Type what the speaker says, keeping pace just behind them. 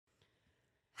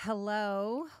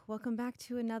Hello. Welcome back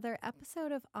to another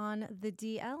episode of On the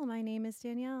DL. My name is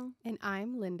Danielle. And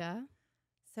I'm Linda.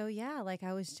 So, yeah, like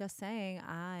I was just saying,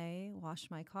 I washed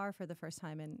my car for the first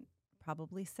time in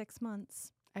probably 6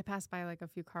 months. I passed by like a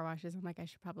few car washes. I'm like, I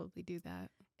should probably do that.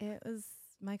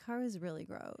 My car was really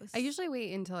gross. I usually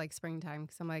wait until like springtime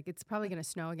because I'm like, it's probably going to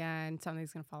snow again.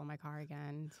 Something's going to fall in my car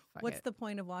again. What's the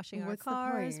point of washing our What's the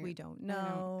cars? point? We don't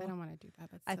know. I don't want to do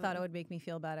that. That's I thought it silly. would make me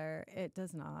feel better. It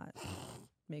does not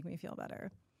make me feel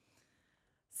better.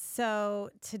 So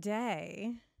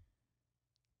today,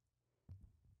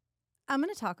 I'm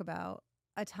going to talk about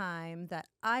a time that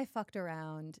I fucked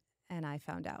around and I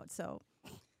found out. So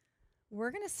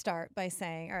we're going to start by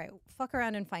saying, all right, fuck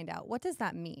around and find out. What does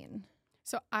that mean?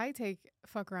 So I take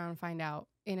fuck around and find out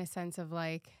in a sense of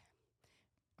like,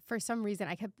 for some reason,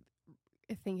 I kept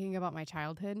thinking about my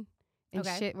childhood and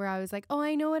Okay. shit where I was like, oh,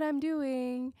 I know what I'm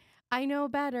doing. I know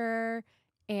better.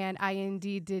 And I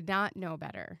indeed did not know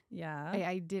better. Yeah.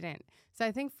 I didn't. So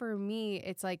I think for me,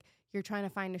 it's like you're trying to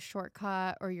find a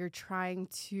shortcut or you're trying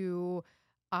to,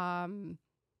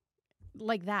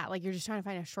 like that. Like you're just trying to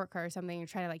find a shortcut or something. You're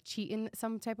trying to like cheat in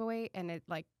some type of way. And it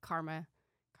like karma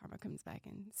comes back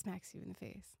and smacks you in the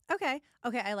face. Okay.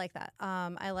 I like that.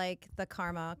 I like the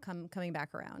karma coming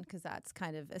back around because that's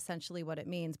kind of essentially what it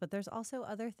means. But there's also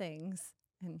other things.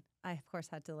 And I, of course,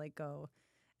 had to like go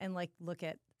and like look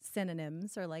at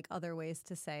synonyms or like other ways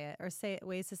to say it or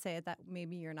ways to say it that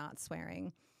maybe you're not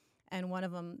swearing. And one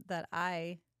of them that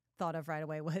I thought of right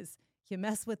away was you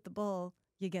mess with the bull,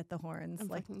 you get the horns. I'm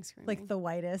like fucking screaming. like the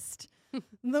whitest,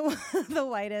 the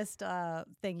whitest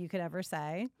thing you could ever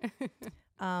say.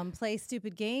 Play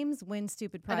stupid games, win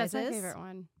stupid prizes. That's my favorite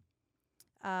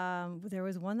one. There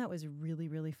was one that was really,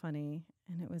 really funny,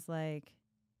 and it was like,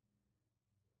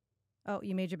 oh,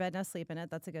 you made your bed, now sleep in it.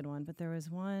 That's a good one. But there was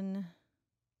one,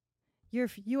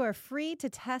 you are free to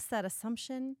test that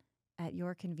assumption at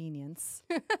your convenience.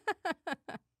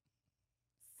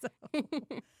 So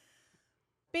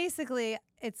basically,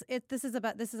 this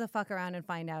is a fuck around and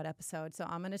find out episode. So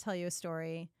I'm going to tell you a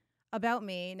story about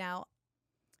me. Now,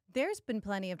 there's been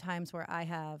plenty of times where I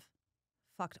have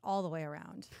fucked all the way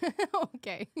around.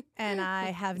 Okay. And I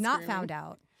have not found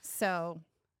out. So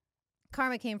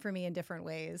karma came for me in different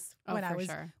ways when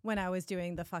I was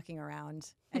doing the fucking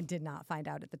around and did not find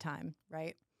out at the time,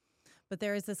 right? But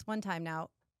there is this one time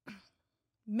now,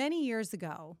 many years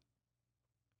ago,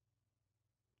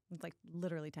 like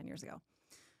literally 10 years ago,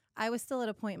 I was still at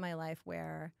a point in my life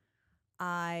where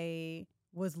I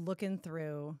was looking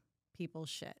through people's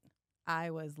shit.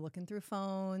 I was looking through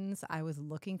phones. I was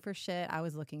looking for shit. I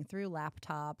was looking through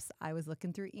laptops. I was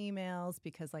looking through emails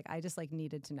because like I just like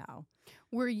needed to know.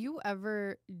 Were you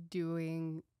ever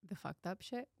doing the fucked up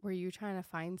shit? Were you trying to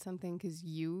find something because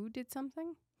you did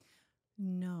something?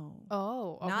 No.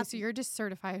 Oh, okay. So you're just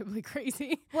certifiably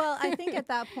crazy. Well, I think at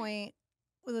that point,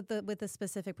 with the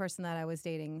specific person that I was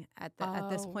dating at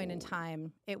this point in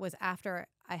time, it was after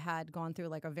I had gone through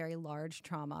like a very large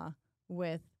trauma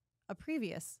with a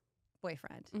previous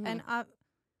boyfriend. Mm-hmm. And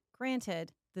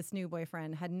granted, this new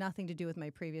boyfriend had nothing to do with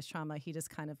my previous trauma. He just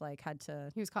kind of like had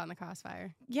to. He was caught in the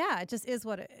crossfire. Yeah, it just is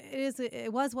what it is.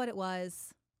 It was what it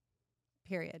was.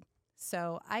 Period.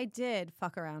 So I did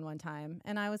fuck around one time,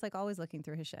 and I was like always looking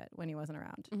through his shit when he wasn't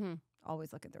around. Mm-hmm.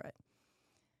 Always looking through it.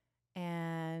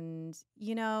 And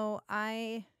you know,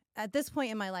 at this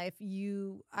point in my life,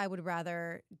 I would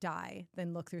rather die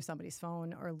than look through somebody's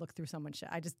phone or look through someone's shit.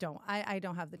 I just don't. I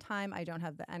don't have the time. I don't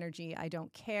have the energy. I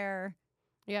don't care.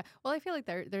 Yeah. Well, I feel like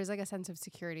there's like a sense of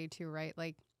security too, right?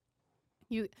 Like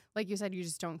you said, you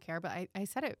just don't care. But I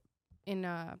said it in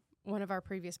one of our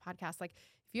previous podcasts. Like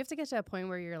if you have to get to a point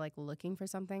where you're like looking for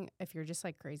something, if you're just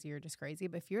like crazy, you're just crazy.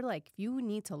 But if you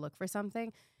need to look for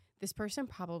something, this person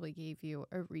probably gave you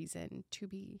a reason to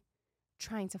be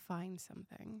trying to find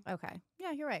something. Okay.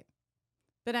 Yeah, you're right.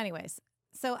 But anyways,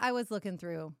 so I was looking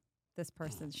through this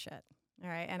person's shit. All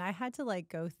right. And I had to like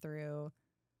go through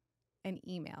an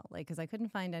email, like, because I couldn't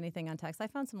find anything on text. I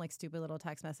found some like stupid little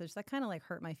text message that kind of like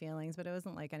hurt my feelings, but it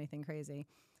wasn't like anything crazy.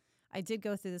 I did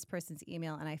go through this person's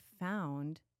email and I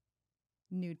found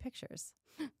nude pictures.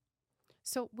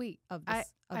 So wait, of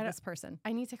this person.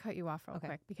 I need to cut you off real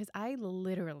quick because I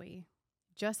literally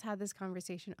just had this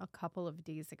conversation a couple of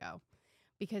days ago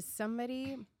because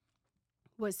somebody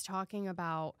was talking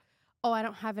about, oh, I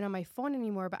don't have it on my phone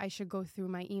anymore, but I should go through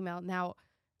my email. Now,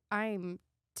 I'm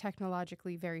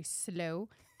technologically very slow.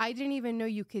 I didn't even know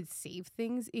you could save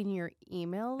things in your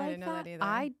email like I didn't know that either.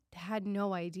 I had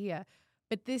no idea.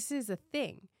 But this is a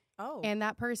thing. Oh. And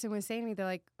that person was saying to me, they're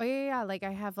like, oh, yeah, like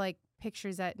I have like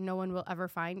pictures that no one will ever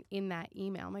find in that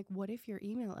email. I'm like, what if your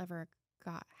email ever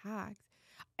got hacked?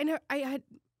 know I had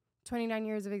 29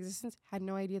 years of existence, had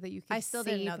no idea that you could I still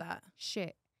didn't know save that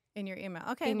shit. in your email.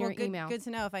 Okay, In well, your good, email. good to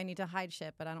know if I need to hide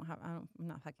shit, but I'm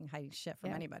not fucking hiding shit from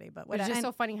Yeah. anybody. But But it's just and-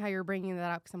 so funny how you're bringing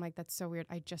that up because I'm like, that's so weird.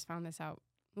 I just found this out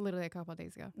literally a couple of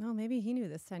days ago. No, maybe he knew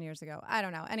this 10 years ago. I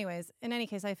don't know. Anyways, in any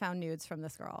case, I found nudes from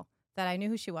this girl that I knew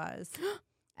who she was.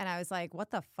 And I was like,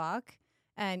 what the fuck?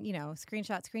 And, you know,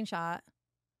 screenshot,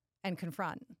 and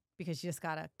confront, because you just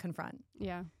got to confront.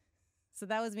 Yeah. So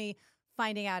that was me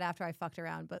finding out after I fucked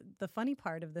around. But the funny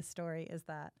part of this story is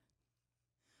that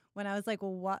when I was like,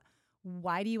 well,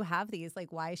 why do you have these?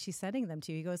 Like, why is she sending them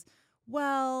to you? He goes,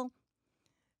 well,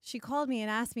 she called me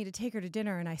and asked me to take her to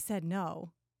dinner, and I said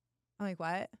no. I'm like,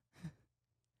 what?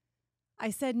 I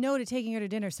said no to taking her to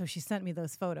dinner, so she sent me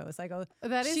those photos. I go,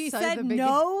 That is she so said the biggest-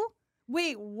 no?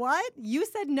 Wait, what? You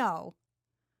said no.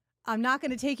 I'm not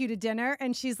going to take you to dinner.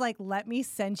 And she's like, let me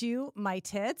send you my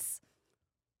tits.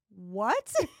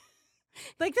 What?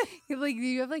 Like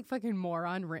you have like fucking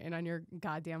moron written on your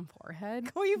goddamn forehead.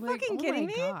 Are you Like, fucking oh kidding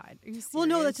my me? God. Are you Well,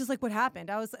 no, serious? that's just like what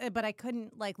happened. But I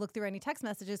couldn't like look through any text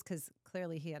messages because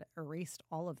clearly he had erased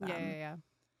all of them. yeah.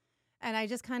 And I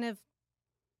just kind of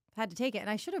had to take it. And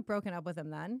I should have broken up with him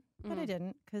then, but I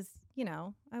didn't because, you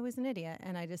know, I was an idiot.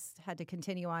 And I just had to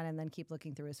continue on and then keep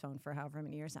looking through his phone for however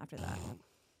many years after that.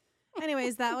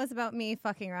 Anyways, that was about me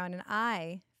fucking around. And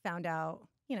I found out,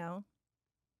 you know,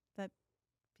 that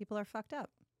people are fucked up.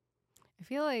 I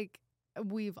feel like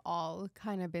we've all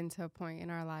kind of been to a point in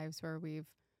our lives where we've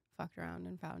fucked around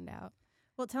and found out.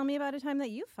 Well, tell me about a time that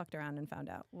you fucked around and found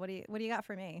out. What do you got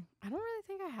for me? I don't really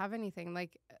think I have anything.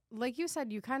 Like you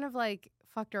said, you kind of like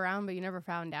fucked around, but you never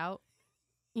found out.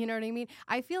 You know what I mean?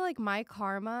 I feel like my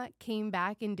karma came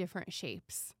back in different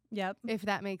shapes, Yep. if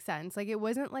that makes sense. Like it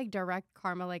wasn't like direct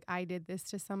karma, like I did this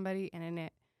to somebody and then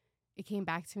it came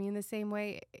back to me in the same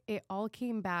way. It all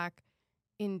came back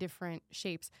in different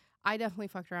shapes. I definitely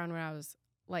fucked around when I was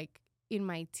like in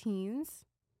my teens.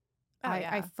 Oh,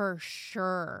 I for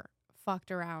sure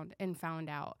fucked around and found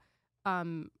out.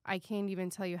 I can't even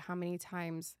tell you how many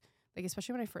times, like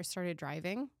especially when I first started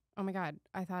driving. Oh my God,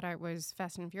 I thought I was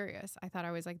Fast and Furious. I thought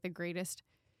I was like the greatest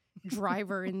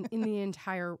driver in the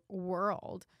entire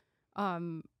world.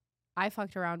 I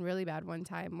fucked around really bad one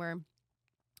time where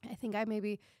I think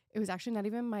it was actually not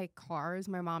even my car, it was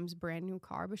my mom's brand new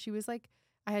car, but she was like,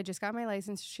 I had just got my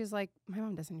license. She's like, my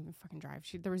mom doesn't even fucking drive.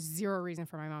 There was zero reason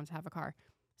for my mom to have a car.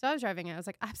 So I was driving it. I was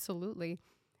like, absolutely.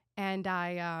 And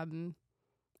I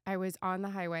was on the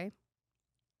highway,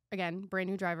 again, brand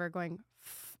new driver, going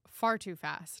far too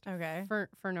fast. Okay. For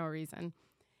no reason.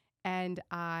 And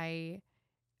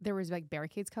there was like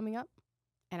barricades coming up.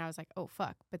 And I was like, oh,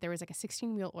 fuck. But there was like a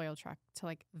 16-wheel oil truck to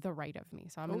like the right of me.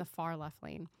 So I'm in the far left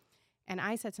lane. And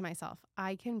I said to myself,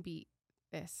 I can beat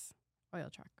this oil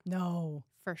truck. No.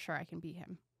 For sure I can beat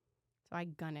him. So I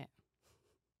gun it.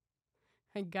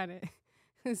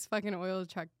 This fucking oil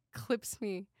truck clips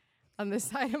me on the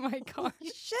side of my car.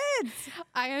 Shit.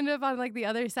 I end up on like the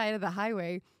other side of the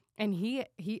highway. And he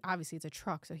obviously it's a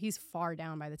truck, so he's far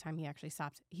down by the time he actually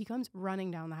stops. He comes running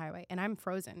down the highway and I'm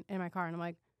frozen in my car and I'm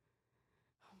like,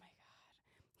 oh my God.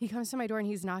 He comes to my door and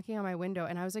he's knocking on my window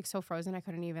and I was like so frozen I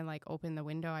couldn't even like open the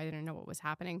window. I didn't know what was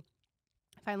happening.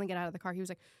 I finally get out of the car. He was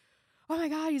like, oh my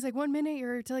God. He's like, 1 minute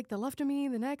you're to like the left of me,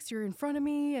 the next you're in front of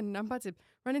me and I'm about to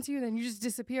run into you and then you just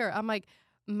disappear. I'm like,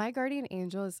 my guardian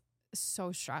angel is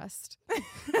so stressed.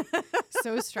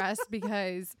 So stressed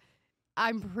because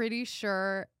I'm pretty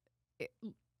sure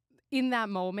in that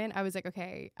moment, I was like,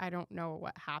 okay, I don't know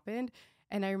what happened.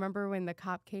 And I remember when the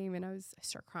cop came and I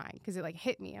started crying because it like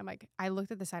hit me. I'm like, I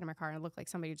looked at the side of my car and it looked like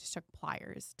somebody just took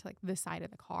pliers to like the side of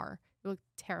the car. It looked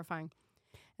terrifying.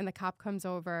 And the cop comes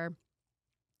over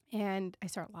and I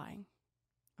start lying.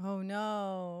 Oh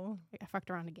no. I fucked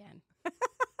around again.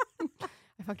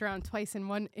 I fucked around twice in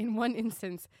one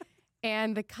instance.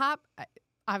 And the cop,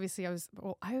 obviously I was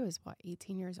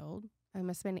 18 years old? I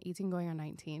must have been 18 going on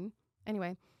 19.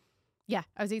 Anyway, yeah,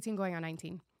 I was 18 going on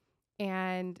 19.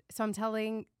 And so I'm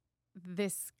telling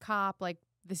this cop, like,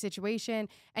 the situation,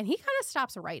 and he kind of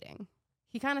stops writing.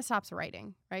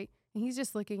 Right? And he's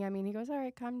just looking at me, and he goes, all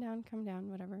right, calm down,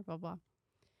 whatever, blah, blah.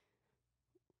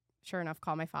 Sure enough,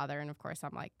 call my father, and of course,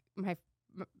 I'm like,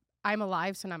 I'm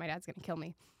alive, so now my dad's going to kill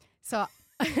me. So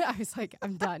I was like,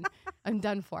 I'm done. I'm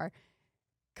done for.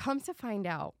 Come to find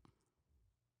out,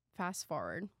 fast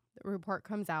forward, the report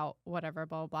comes out, whatever,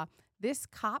 blah, blah, blah. This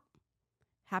cop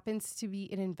happens to be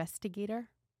an investigator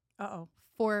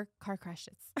for car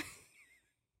crashes.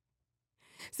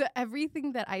 So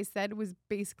everything that I said was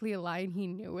basically a lie and he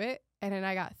knew it. And then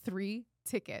I got 3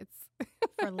 tickets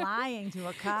For lying to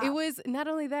a cop. It was not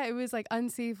only that, it was like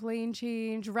unsafe lane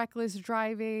change, reckless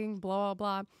driving, blah,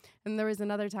 blah, blah. And there was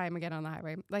another time again on the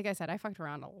highway. Like I said, I fucked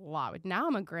around a lot. Now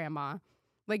I'm a grandma.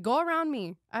 Like, go around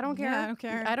me. I don't care. Yeah, I don't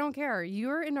care. I don't care.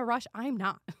 You're in a rush. I'm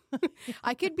not.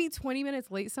 I could be 20 minutes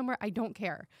late somewhere. I don't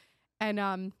care.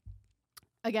 And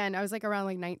again, I was like around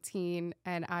like 19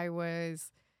 and I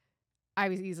was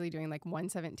easily doing like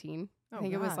 117. I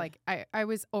think it was like I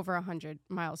was over 100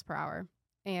 miles per hour.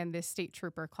 And this state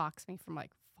trooper clocks me from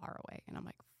like far away. And I'm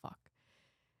like, fuck.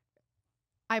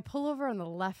 I pull over on the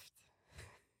left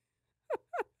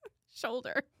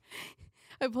shoulder.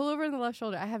 I pull over on the left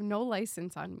shoulder. I have no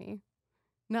license on me.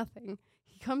 Nothing.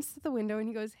 He comes to the window and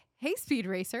he goes, "Hey, speed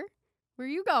racer, where are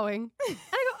you going?" And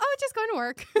I go, "Oh, just going to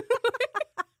work."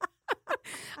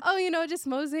 "Oh, just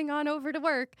moseying on over to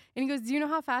work." And he goes, "Do you know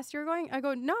how fast you were going?" I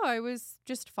go, "No, I was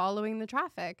just following the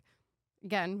traffic."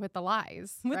 Again, with the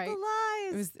lies. With right?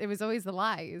 the lies. It was always the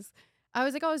lies. I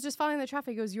was like, "Oh, I was just following the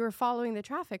traffic." He goes, "You were following the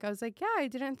traffic." I was like, "Yeah, I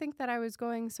didn't think that I was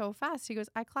going so fast." He goes,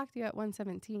 "I clocked you at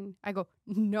 117. I go,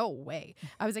 "No way."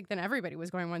 I was like, then everybody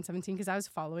was going 117 because I was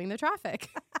following the traffic.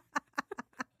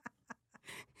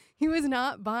 He was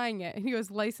not buying it. He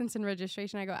goes, "License and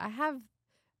registration." I go, "I have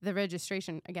the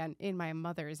registration, again, in my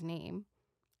mother's name.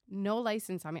 No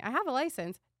license on me. I have a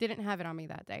license. Didn't have it on me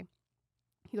that day."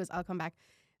 He goes, "I'll come back."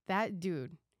 That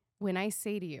dude, when I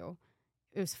say to you,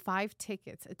 it was 5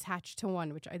 tickets attached to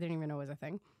one, which I didn't even know was a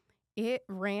thing. It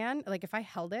ran, like if I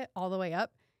held it all the way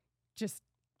up, just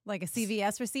Like a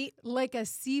CVS receipt? like a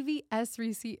CVS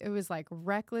receipt. It was like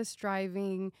reckless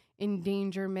driving,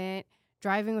 endangerment,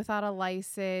 driving without a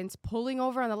license, pulling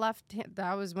over on the left.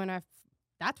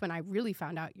 That's when I really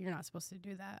found out you're not supposed to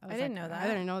do that. I didn't know that. I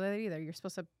didn't know that either. You're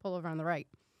supposed to pull over on the right.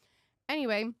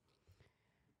 Anyway,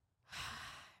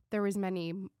 there was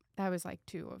many. That was like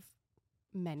 2 of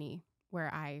many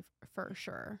where I for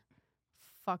sure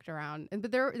fucked around.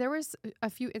 But there was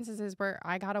a few instances where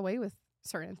I got away with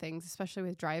certain things, especially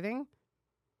with driving.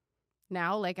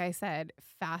 Now, like I said,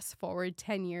 fast forward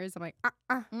 10 years, I'm like,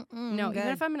 no. Good.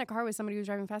 Even if I'm in a car with somebody who's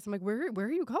driving fast, I'm like, where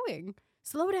are you going?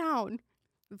 Slow down.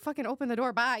 Fucking open the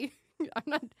door. Bye.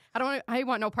 I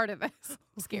want no part of this.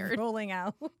 I'm scared. Rolling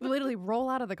out. Literally roll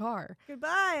out of the car.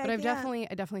 Goodbye. But I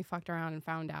definitely fucked around and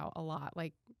found out a lot.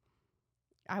 Like,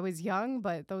 I was young,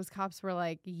 but those cops were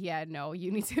like, "Yeah, no,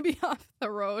 you need to be off the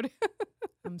road.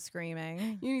 I'm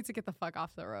screaming. You need to get the fuck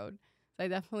off the road." So I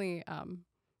definitely,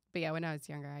 but yeah, when I was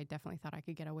younger, I definitely thought I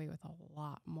could get away with a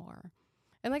lot more.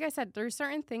 And like I said, there's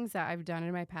certain things that I've done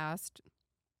in my past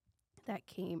that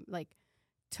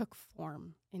took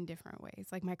form in different ways.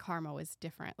 Like my karma was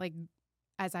different. Like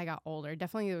as I got older,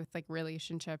 definitely with like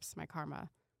relationships, my karma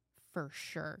for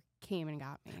sure came and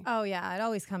got me. Oh, yeah. It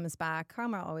always comes back.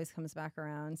 Karma always comes back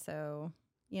around. So,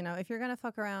 if you're going to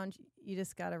fuck around, you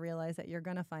just got to realize that you're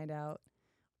going to find out.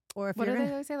 Or if what you're do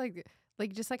they always say?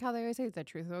 Like just like how they always say, the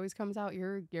truth always comes out.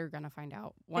 You're going to find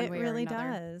out one way or another. It really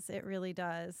does. It really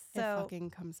does. So it fucking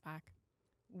comes back.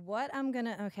 What I'm going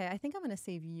to, I think I'm going to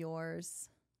save yours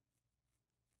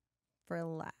for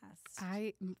last.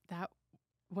 That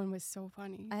one was so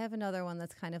funny. I have another one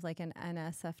that's kind of like an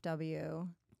NSFW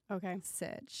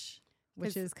sitch,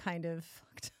 which is kind of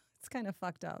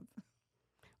fucked up.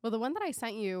 Well, the one that I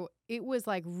sent you, it was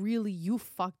like really you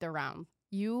fucked around.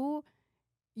 You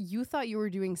thought you were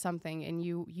doing something, and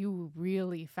you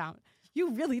really thought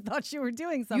you were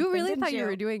doing something. You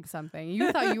were doing something.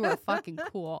 You thought you were fucking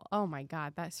cool. Oh my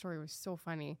God, that story was so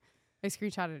funny. I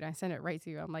screenshotted it and I sent it right to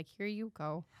you. I'm like, here you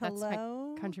go. Hello? That's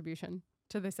my contribution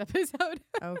to this episode.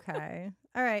 Okay.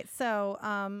 All right. So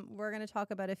we're going to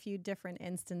talk about a few different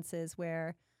instances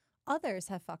where others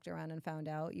have fucked around and found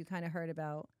out. You kind of heard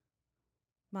about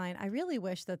mine. I really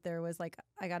wish that there was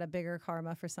I got a bigger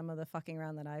karma for some of the fucking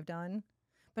around that I've done.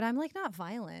 But I'm not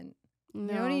violent. No.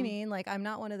 You know what I mean? I'm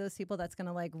not one of those people that's going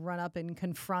to run up and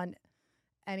confront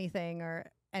anything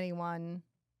or anyone.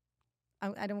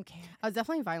 I don't care. I was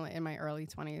definitely violent in my early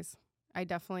 20s. I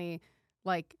definitely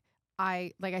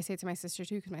I say to my sister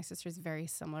too, because my sister's very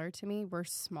similar to me. We're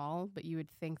small, but you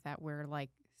would think that we're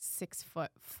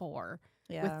 6'4"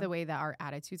 with the way that our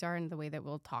attitudes are and the way that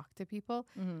we'll talk to people.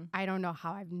 Mm-hmm. I don't know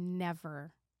how I've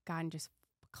never gotten just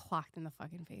clocked in the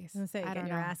fucking face. I don't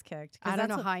know. Your ass kicked. I don't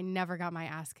know how I never got my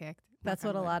ass kicked. That's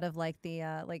what a lot of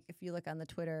the if you look on the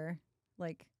Twitter,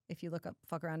 if you look up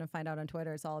fuck around and find out on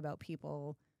Twitter, it's all about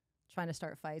people trying to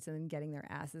start fights and then getting their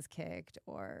asses kicked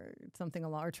or something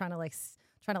along, or trying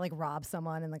to rob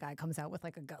someone and the guy comes out with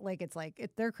a gun.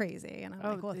 They're crazy. And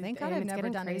I'm well, thank God I've never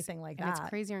done anything like that. It's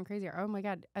crazier and crazier. Oh my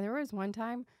God. There was one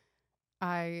time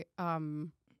my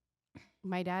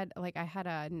dad, I had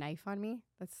a knife on me.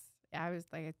 I was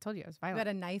like, I told you I was You violent. had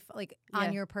a knife like Yeah.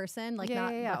 on your person, like Yeah,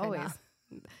 not yeah, okay, always.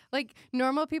 no. Like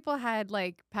normal people had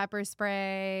like pepper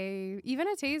spray, even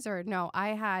a taser. No, I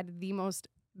had the most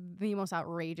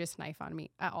outrageous knife on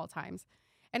me at all times.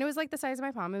 And it was like the size of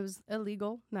my palm. It was a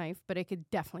legal knife, but it could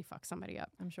definitely fuck somebody up.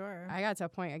 I'm sure. I got to a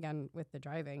point again with the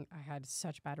driving. I had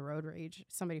such bad road rage.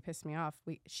 Somebody pissed me off.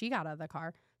 She got out of the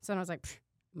car. So then I was like,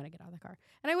 I'm going to get out of the car.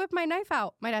 And I whipped my knife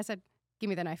out. My dad said, give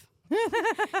me the knife.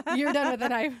 You're done with the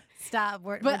knife. Stop.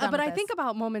 We're But done with I this. think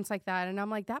about moments like that. And I'm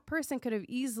like, that person could have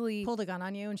easily Pulled a gun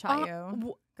on you and shot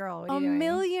you. Girl, what are a you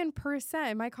doing?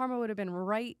 1,000,000%. My karma would have been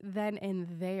right then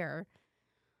and there.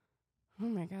 Oh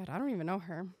my God. I don't even know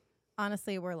her.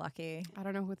 Honestly, we're lucky. I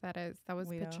don't know who that is. That was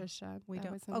We don't- Patricia. We That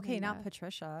don't. was Okay, something not that-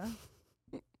 Patricia.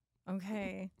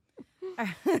 Okay.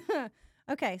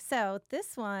 Okay, so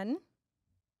this one,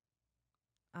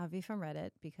 Avi from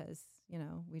Reddit, because, you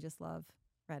know, we just love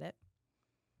Reddit.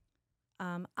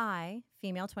 I,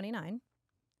 female 29,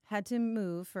 had to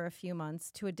move for a few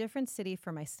months to a different city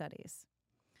for my studies.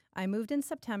 I moved in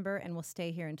September and will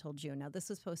stay here until June. Now, this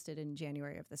was posted in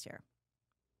January of this year.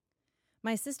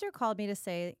 My sister called me to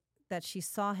say that she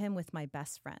saw him with my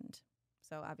best friend.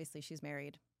 So obviously she's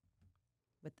married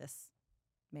with this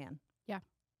man. Yeah.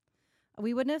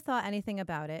 We wouldn't have thought anything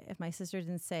about it if my sister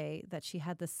didn't say that she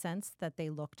had the sense that they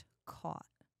looked caught.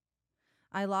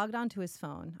 I logged onto his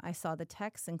phone. I saw the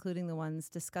texts, including the ones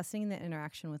discussing the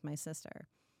interaction with my sister.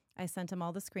 I sent him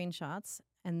all the screenshots,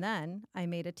 and then I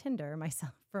made a Tinder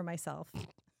for myself.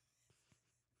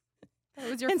 That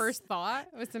was your first thought,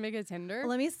 was to make a Tinder?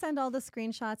 Let me send all the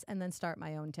screenshots and then start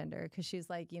my own Tinder, because she's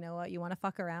like, you know what, you want to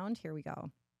fuck around? Here we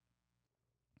go.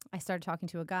 I started talking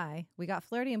to a guy. We got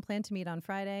flirty and planned to meet on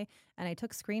Friday, and I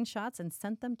took screenshots and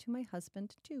sent them to my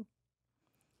husband too.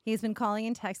 He's been calling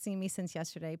and texting me since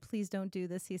yesterday. Please don't do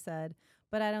this, he said,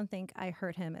 but I don't think I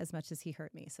hurt him as much as he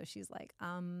hurt me. So she's like,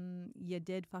 you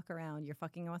did fuck around. You're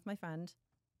fucking with my friend.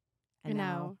 And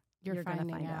now you're going to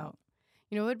find out.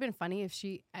 You know, it would have been funny if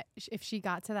she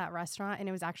got to that restaurant and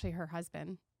it was actually her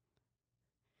husband.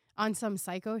 On some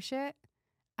psycho shit,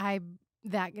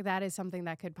 that is something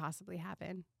that could possibly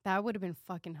happen. That would have been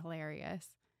fucking hilarious.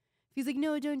 If he's like,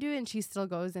 no, don't do it, and she still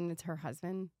goes and it's her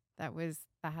husband that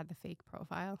had the fake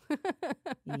profile.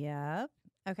 Yep.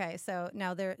 Okay, so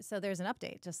now there's an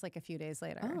update just like a few days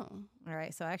later. Oh. All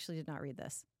right, so I actually did not read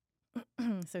this.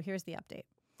 So here's the update.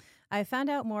 I found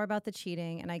out more about the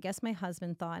cheating, and I guess my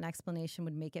husband thought an explanation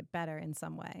would make it better in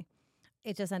some way.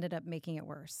 It just ended up making it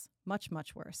worse. Much,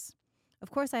 much worse.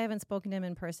 Of course, I haven't spoken to him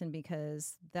in person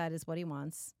because that is what he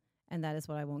wants, and that is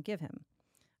what I won't give him.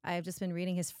 I have just been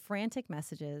reading his frantic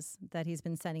messages that he's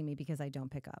been sending me because I don't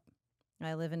pick up.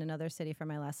 I live in another city for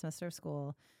my last semester of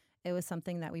school. It was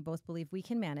something that we both believe we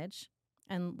can manage,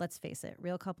 and let's face it,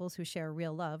 real couples who share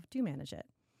real love do manage it.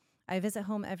 I visit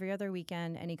home every other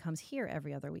weekend, and he comes here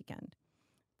every other weekend.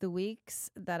 The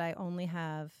weeks that I only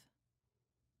have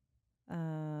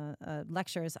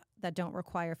lectures that don't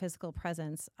require physical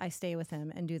presence, I stay with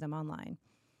him and do them online.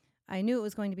 I knew it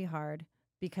was going to be hard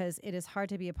because it is hard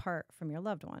to be apart from your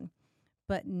loved one.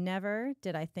 But never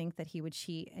did I think that he would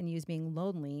cheat and use being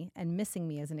lonely and missing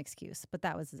me as an excuse. But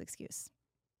that was his excuse.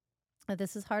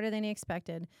 This is harder than he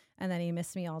expected, and that he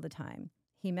missed me all the time.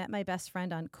 He met my best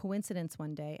friend on coincidence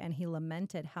one day, and he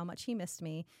lamented how much he missed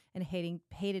me and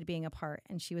hated being apart,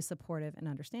 and she was supportive and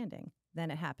understanding.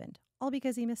 Then it happened, all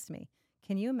because he missed me.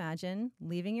 Can you imagine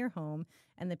leaving your home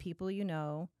and the people you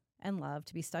know and love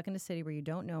to be stuck in a city where you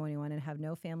don't know anyone and have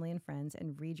no family and friends,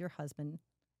 and read your husband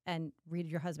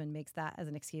makes that as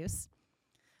an excuse?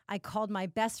 I called my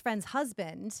best friend's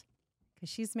husband, because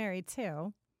she's married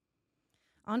too,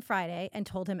 on Friday and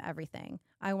told him everything.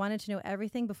 I wanted to know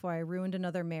everything before I ruined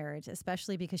another marriage,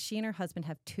 especially because she and her husband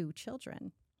have 2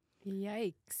 children.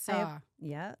 Yikes.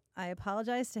 I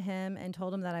apologized to him and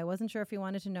told him that I wasn't sure if he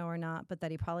wanted to know or not, but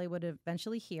that he probably would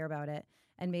eventually hear about it,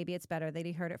 and maybe it's better that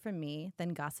he heard it from me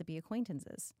than gossipy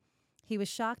acquaintances. He was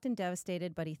shocked and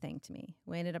devastated, but he thanked me.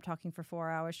 We ended up talking for 4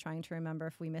 hours, trying to remember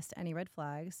if we missed any red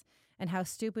flags and how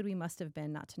stupid we must have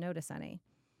been not to notice any.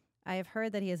 I have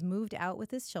heard that he has moved out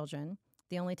with his children.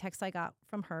 The only text I got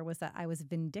from her was that I was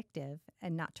vindictive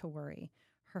and not to worry.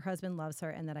 Her husband loves her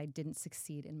and that I didn't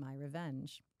succeed in my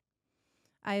revenge.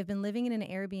 I have been living in an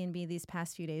Airbnb these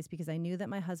past few days because I knew that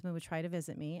my husband would try to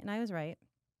visit me, and I was right.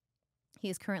 He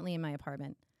is currently in my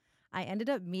apartment. I ended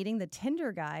up meeting the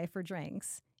Tinder guy for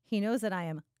drinks. He knows that I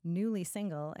am newly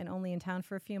single and only in town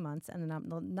for a few months, and that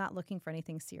I'm not looking for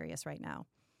anything serious right now.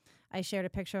 I shared a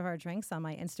picture of our drinks on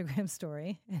my Instagram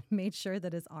story and made sure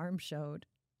that his arm showed.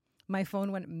 My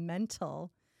phone went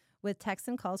mental with texts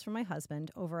and calls from my husband,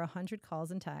 over 100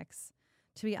 calls and texts.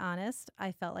 To be honest,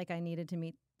 I felt like I needed to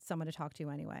meet someone to talk to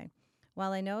anyway.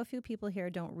 While I know a few people here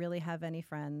don't really have any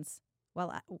friends,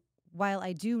 while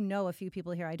I do know a few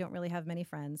people here, I don't really have many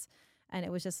friends. And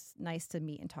it was just nice to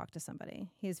meet and talk to somebody.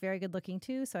 He's very good looking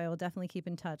too, so I will definitely keep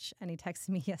in touch. And he texted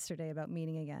me yesterday about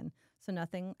meeting again. So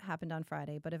nothing happened on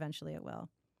Friday, but eventually it will.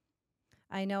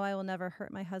 I know I will never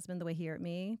hurt my husband the way he hurt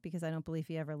me because I don't believe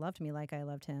he ever loved me like I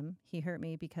loved him. He hurt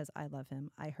me because I love him.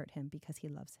 I hurt him because he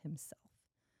loves himself.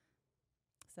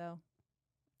 So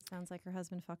sounds like her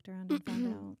husband fucked around and found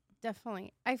out.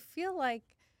 Definitely. I feel like,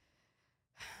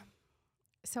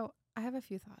 so I have a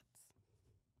few thoughts.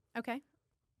 Okay.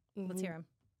 Let's hear him.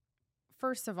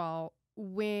 First of all,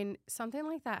 when something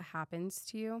like that happens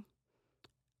to you,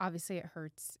 obviously it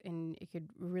hurts and it could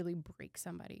really break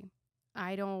somebody.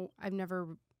 I've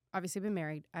never obviously been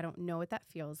married. I don't know what that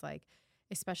feels like,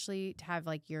 especially to have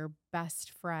like your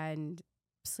best friend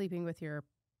sleeping with your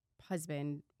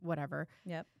husband, whatever.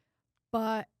 Yep.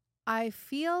 But I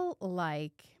feel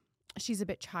like she's a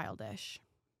bit childish.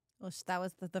 Well, that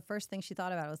was the first thing she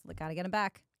thought about was, like, gotta get him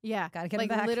back. Yeah. Gotta get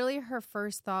like him back. literally her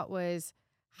first thought was,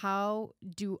 how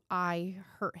do I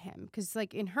hurt him? Because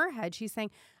like in her head, she's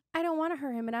saying, I don't want to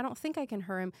hurt him and I don't think I can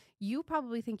hurt him. You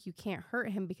probably think you can't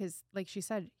hurt him because, like she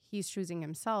said, he's choosing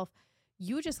himself.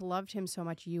 You just loved him so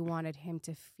much you wanted him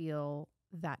to feel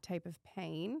that type of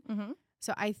pain. Mm-hmm.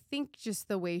 So I think just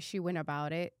the way she went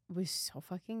about it was so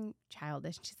fucking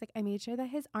childish. She's like, I made sure that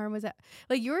his arm was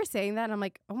like, you were saying that and I'm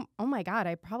like, oh my God,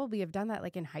 I probably have done that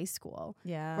like in high school.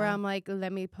 Yeah. Where I'm like,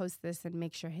 let me post this and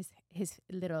make sure his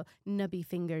little nubby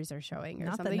fingers are showing or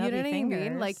Not something. the You know nubby what I fingers.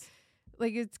 mean? Like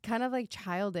it's kind of like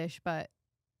childish, but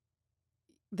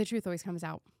the truth always comes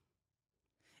out.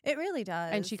 It really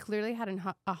does. And she clearly had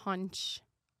a hunch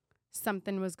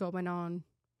something was going on.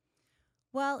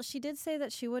 Well, she did say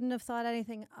that she wouldn't have thought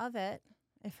anything of it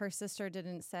if her sister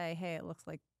didn't say, hey, it looks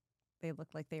like they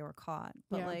looked like they were caught.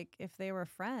 But Yeah. like if they were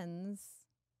friends.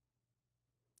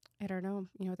 I don't know.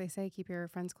 You know what they say? Keep your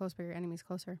friends close, but your enemies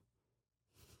closer.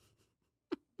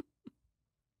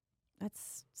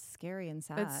 That's scary and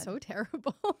sad. That's so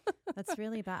terrible. That's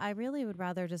really bad. I really would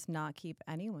rather just not keep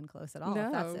anyone close at all.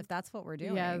 No. If that's what we're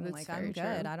doing. Yeah, that's like, very I'm good.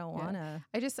 true. I don't Yeah. want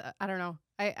to. I don't know.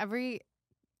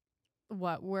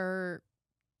 We're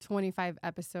 25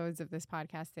 episodes of this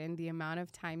podcast in. The amount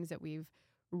of times that we've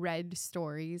read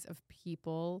stories of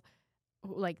people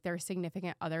who, like their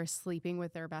significant other sleeping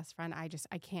with their best friend, I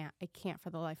can't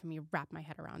for the life of me wrap my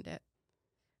head around it.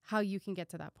 How you can get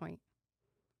to that point.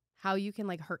 How you can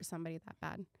like hurt somebody that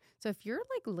bad. So if you're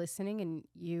like listening and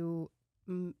you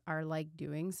are like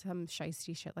doing some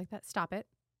shiesty shit like that, stop it.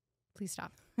 Please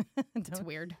stop. It's Don't-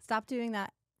 weird. Stop doing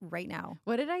that right now.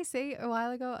 What did I say a while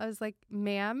ago? I was like,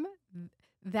 ma'am,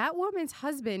 that woman's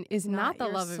husband is not the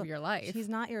your love of your life. She's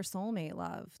not your soulmate,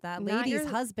 love. That Not lady's your-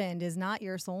 husband is not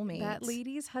your soulmate. That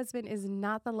lady's husband is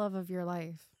not the love of your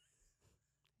life.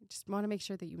 I just want to make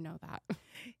sure that you know that.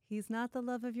 He's not the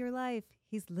love of your life.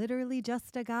 He's literally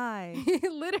just a guy.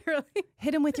 Literally.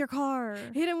 Hit him with your car.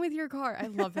 Hit him with your car. I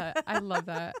love that. I love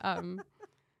that.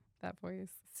 That voice.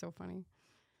 It's so funny.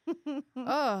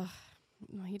 Oh,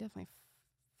 no, he definitely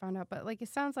found out. But like, it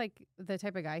sounds like the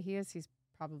type of guy he is. He's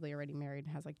probably already married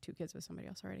and has like 2 kids with somebody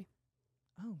else already.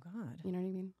 Oh, God. You know what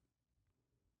I mean?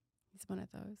 He's one of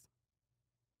those.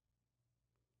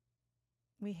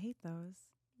 We hate those.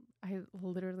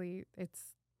 It's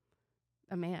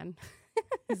a man.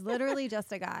 He's literally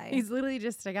just a guy. He's literally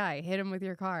just a guy. Hit him with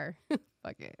your car.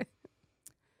 Fuck it.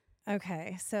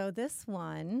 Okay, so this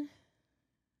one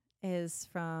is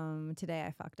from Today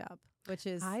I Fucked Up, which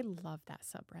is, I love that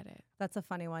subreddit. that's a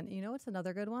funny one. You know what's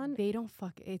another good one? They don't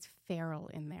fuck. It's feral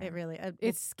in there. It really,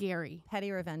 It's scary.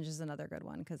 Petty Revenge is another good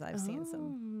one because I've seen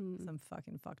some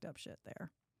fucking fucked up shit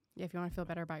there. Yeah, if you want to feel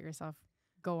better about yourself,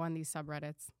 go on these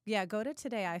subreddits. Yeah, go to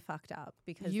Today I Fucked Up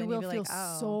because You then will you'll be feel like,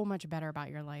 oh, so much better about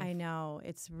your life. I know.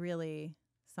 It's really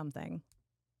something.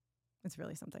 It's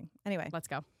really something. Anyway, Let's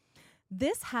go.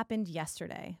 this happened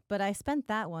yesterday, but I spent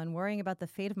that one worrying about the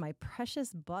fate of my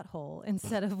precious butthole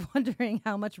instead of wondering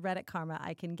how much Reddit karma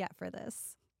I can get for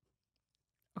this.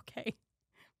 Okay.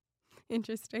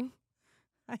 Interesting.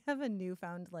 I have a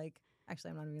newfound,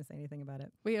 actually, I'm not even going to say anything about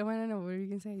it. Wait, I want to know. What are you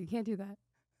going to say? You can't do that.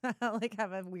 I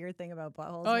have a weird thing about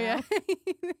buttholes. Oh, now. yeah.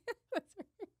 That's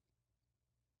right.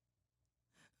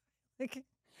 Like,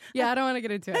 Yeah, I don't want to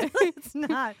get into it. it's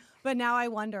not. But now I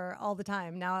wonder all the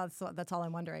time. Now that's all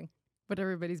I'm wondering. What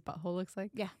everybody's butthole looks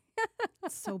like. Yeah.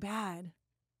 It's so bad.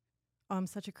 Oh, I'm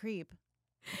such a creep.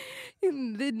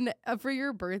 And then for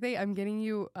your birthday, I'm getting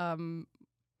you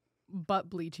butt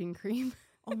bleaching cream.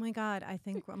 Oh my God. I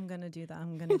think I'm going to do that.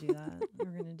 We're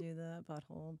going to do the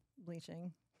butthole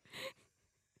bleaching.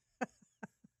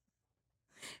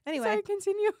 Anyway. Sorry,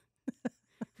 continue.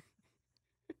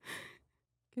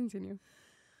 Continue.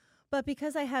 But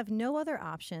because I have no other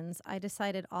options, I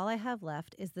decided all I have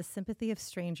left is the sympathy of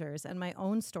strangers and my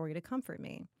own story to comfort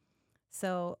me.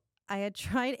 So I had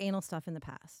tried anal stuff in the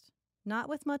past, not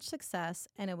with much success,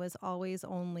 and it was always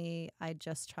only I'd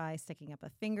just try sticking up a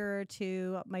finger or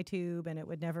two up my tube, and it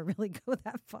would never really go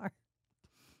that far.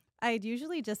 I'd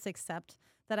usually just accept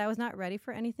that I was not ready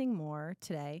for anything more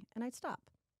today, and I'd stop.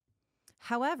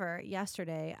 However,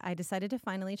 yesterday, I decided to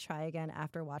finally try again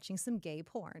after watching some gay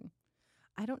porn.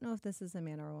 I don't know if this is a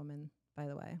man or a woman, by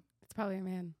the way. It's probably a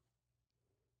man.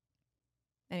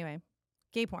 Anyway,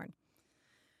 gay porn.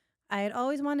 I had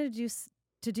always wanted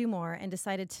to do more and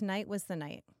decided tonight was the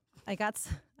night. I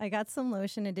got some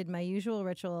lotion and did my usual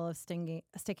ritual of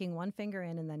sticking one finger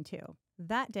in and then two.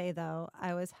 That day, though,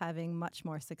 I was having much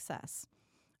more success.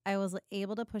 I was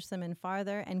able to push them in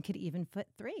farther and could even fit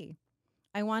 3.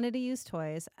 I wanted to use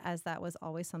toys, as that was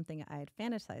always something I had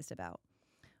fantasized about.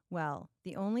 Well,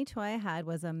 the only toy I had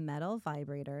was a metal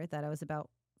vibrator that was about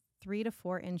 3 to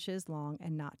 4 inches long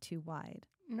and not too wide.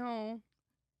 No.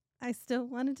 I still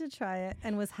wanted to try it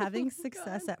and was having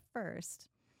success at first.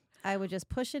 I would just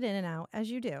push it in and out,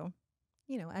 as you do.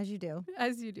 You know, as you do.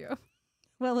 As you do.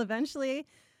 Well, eventually,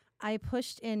 I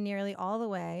pushed in nearly all the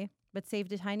way, but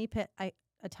saved a tiny bit I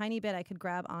could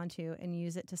grab onto and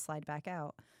use it to slide back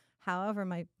out. However,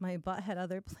 my butt had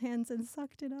other plans and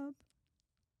sucked it up.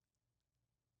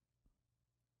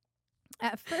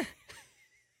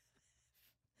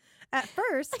 At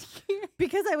first,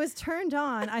 because I was turned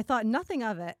on, I thought nothing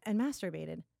of it and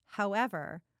masturbated.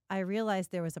 However, I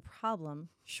realized there was a problem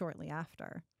shortly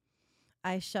after.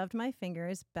 I shoved my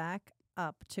fingers back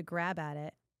up to grab at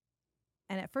it,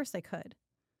 and at first I could.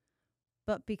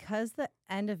 But because the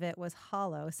end of it was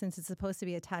hollow, since it's supposed to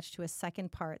be attached to a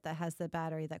second part that has the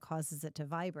battery that causes it to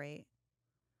vibrate,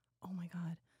 oh my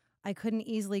God, I couldn't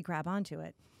easily grab onto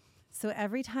it. So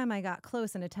every time I got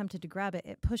close and attempted to grab it,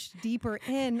 it pushed deeper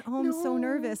in. Oh, I'm so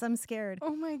nervous. I'm scared.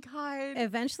 Oh my God.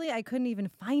 Eventually, I couldn't even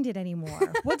find it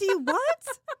anymore. What?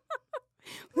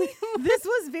 This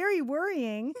was very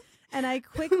worrying, and I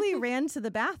quickly ran to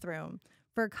the bathroom.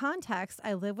 For context,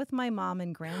 I live with my mom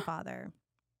and grandfather.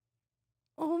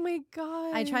 Oh my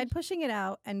God. I tried pushing it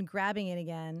out and grabbing it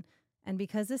again, and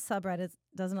because this subreddit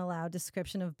doesn't allow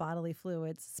description of bodily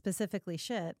fluids, specifically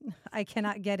shit, I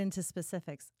cannot get into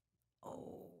specifics.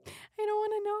 Oh, I don't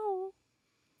want to know.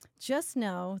 Just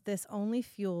know this only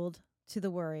fueled to the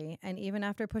worry, and even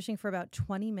after pushing for about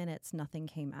 20 minutes, nothing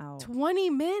came out. 20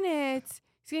 minutes?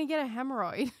 He's going to get a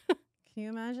hemorrhoid. Can you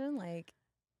imagine, like,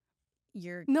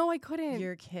 No, I couldn't.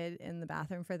 your kid in the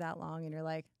bathroom for that long, and you're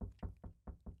like,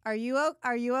 Are you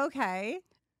okay?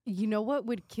 You know what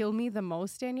would kill me the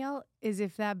most, Danielle, is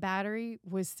if that battery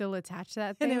was still attached to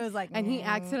that thing. And it was like, and he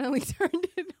accidentally turned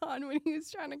it on when he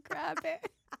was trying to grab it.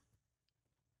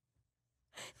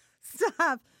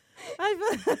 Stop.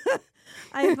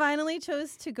 I finally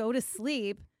chose to go to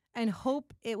sleep and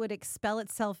hope it would expel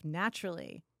itself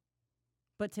naturally.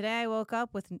 But today I woke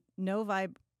up with no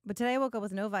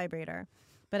vibrator.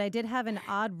 But I did have an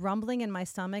odd rumbling in my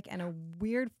stomach and a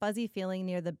weird fuzzy feeling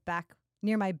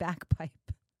near my back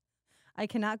pipe. I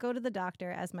cannot go to the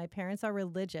doctor as my parents are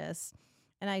religious,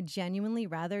 and I genuinely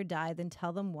rather die than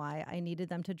tell them why I needed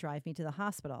them to drive me to the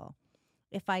hospital.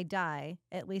 If I die,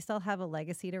 at least I'll have a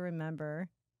legacy to remember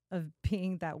of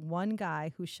being that one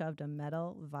guy who shoved a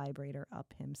metal vibrator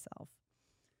up himself.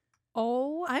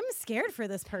 Oh, I'm scared for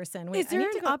this person. Wait, is there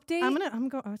an update?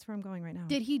 That's where I'm going right now.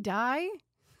 Did he die?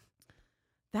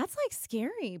 That's like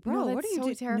scary, bro. No, What are that's you so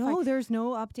doing? terrifying. No, there's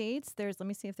no updates. Let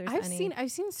me see if there's any.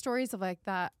 I've seen stories of like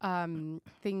that,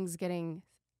 things getting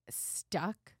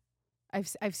stuck.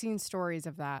 I've seen stories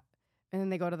of that, and then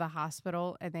they go to the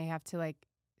hospital and they have to like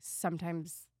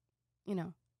sometimes,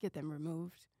 get them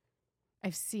removed.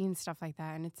 I've seen stuff like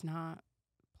that, and it's not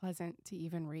pleasant to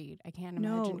even read. I can't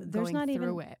imagine going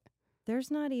through it. There's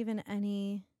not even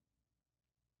any.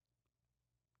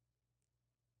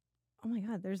 Oh my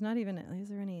God, is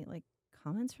there any like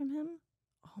comments from him?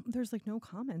 Oh, there's like no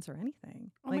comments or anything.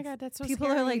 Oh my God, that's so people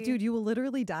scary. are like, dude, you will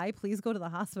literally die. Please go to the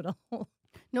hospital.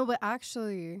 No, but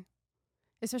actually,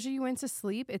 especially you went to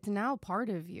sleep, it's now part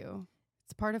of you.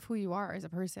 It's part of who you are as a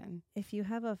person. If you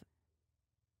have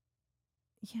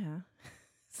yeah.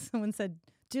 Someone said,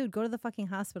 dude, go to the fucking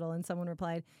hospital. And someone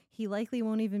replied, he likely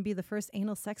won't even be the first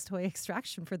anal sex toy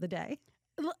extraction for the day.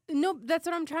 No, that's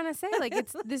what I'm trying to say. Like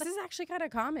this is actually kind of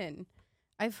common.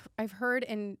 I've heard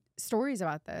in stories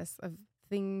about this of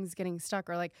things getting stuck,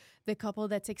 or like the couple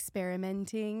that's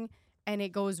experimenting and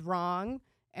it goes wrong,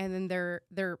 and then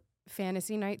they're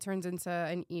fantasy night turns into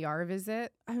an ER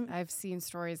visit. I've seen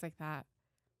stories like that.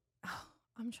 Oh,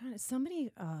 I'm trying to.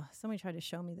 Somebody tried to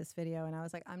show me this video, and I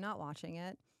was like, I'm not watching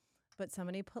it. But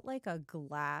somebody put like a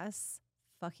glass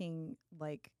fucking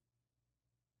like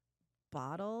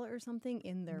bottle or something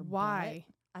in their Why?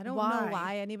 butt. I don't know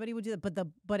why anybody would do that,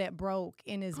 but it broke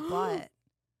in his butt.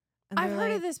 And I've they're heard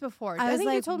like- of this before. I I was think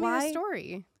you like, told me why- the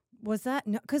story. Was that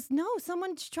no? Because no,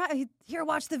 someone tried here.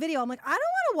 Watch the video. I'm like, I don't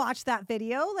want to watch that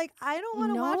video. Like, I don't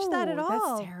want to watch that at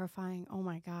all. That's terrifying. Oh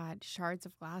my God. Shards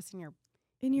of glass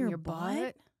in your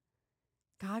butt?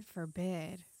 God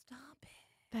forbid. Stop it.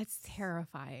 That's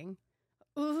terrifying.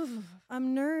 Ooh.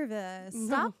 I'm nervous. No.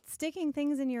 Stop sticking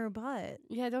things in your butt.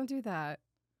 Yeah, don't do that.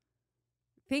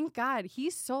 Thank God.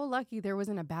 He's so lucky there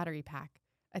wasn't a battery pack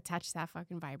attached to that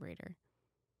fucking vibrator.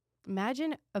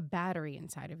 Imagine a battery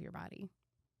inside of your body.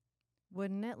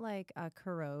 Wouldn't it like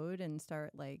corrode and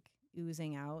start like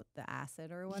oozing out the acid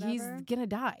or whatever? He's gonna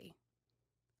die.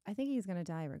 I think he's gonna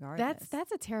die regardless.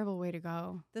 That's a terrible way to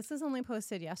go. This was only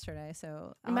posted yesterday,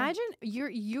 so Imagine he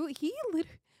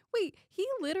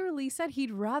literally said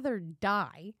he'd rather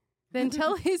die than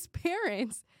tell his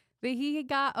parents that he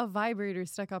got a vibrator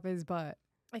stuck up his butt.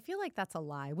 I feel like that's a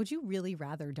lie. Would you really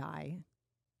rather die?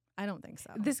 I don't think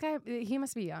so. This guy, he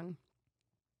must be young.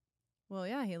 Well,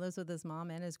 yeah, he lives with his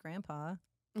mom and his grandpa.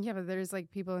 Yeah, but there's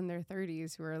like people in their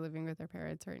 30s who are living with their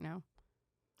parents right now.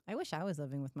 I wish I was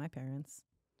living with my parents.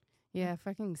 Yeah,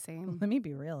 fucking same. Let me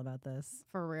be real about this.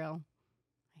 For real.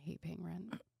 I hate paying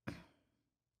rent.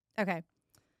 Okay.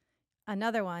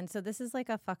 Another one. So this is like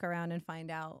a fuck around and find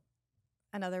out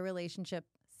another relationship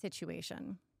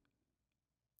situation.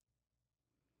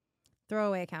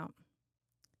 Throwaway account.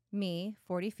 Me,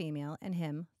 40 female, and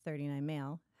him, 39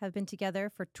 male, have been together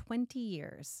for 20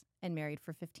 years and married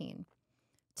for 15.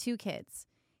 2 kids.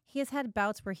 He has had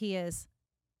bouts where he is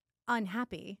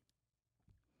unhappy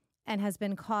and has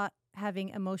been caught having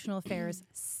emotional affairs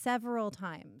several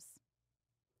times.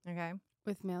 Okay?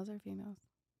 With males or females?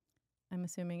 I'm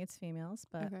assuming it's females,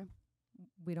 but Okay.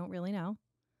 we don't really know.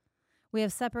 We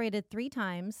have separated 3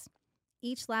 times,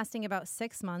 each lasting about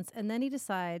 6 months, and then he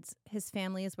decides his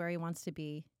family is where he wants to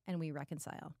be, and we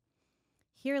reconcile.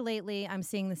 Here lately, I'm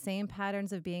seeing the same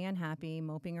patterns of being unhappy,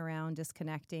 moping around,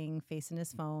 disconnecting, facing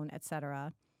his phone,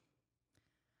 etc.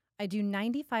 I do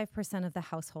 95% of the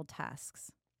household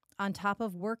tasks, on top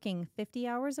of working 50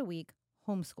 hours a week,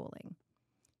 homeschooling.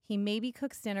 He maybe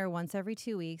cooks dinner once every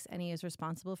 2 weeks, and he is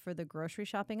responsible for the grocery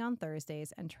shopping on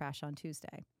Thursdays and trash on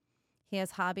Tuesday. He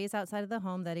has hobbies outside of the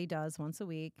home that he does once a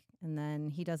week, and then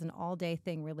he does an all-day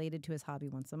thing related to his hobby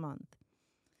once a month.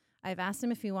 I've asked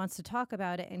him if he wants to talk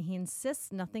about it, and he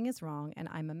insists nothing is wrong, and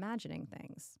I'm imagining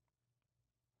things.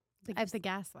 The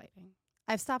gaslighting.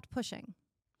 I've stopped pushing.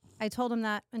 I told him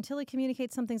that until he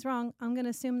communicates something's wrong, I'm going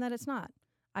to assume that it's not.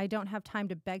 I don't have time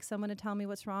to beg someone to tell me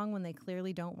what's wrong when they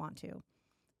clearly don't want to.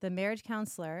 The marriage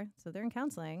counselor, so they're in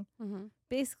counseling,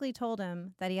 basically told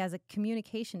him that he has a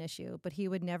communication issue, but he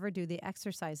would never do the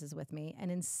exercises with me and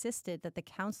insisted that the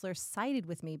counselor sided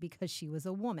with me because she was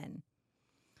a woman.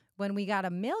 When we got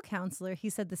a male counselor, he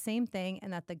said the same thing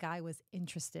and that the guy was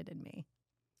interested in me.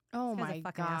 Oh This guy's a my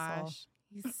fucking asshole.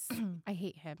 gosh. I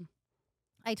hate him.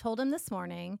 I told him this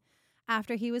morning,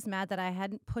 after he was mad that I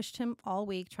hadn't pushed him all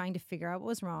week trying to figure out what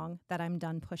was wrong, that I'm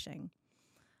done pushing.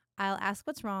 I'll ask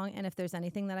what's wrong and if there's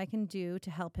anything that I can do to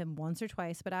help him once or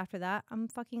twice, but after that, I'm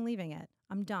fucking leaving it.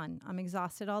 I'm done. I'm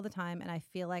exhausted all the time, and I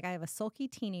feel like I have a sulky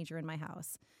teenager in my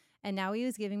house. And now he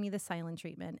was giving me the silent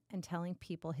treatment and telling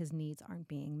people his needs aren't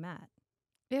being met.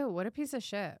 Ew, what a piece of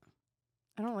shit.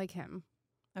 I don't like him.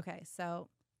 Okay, so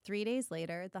 3 days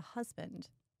later, the husband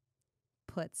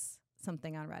puts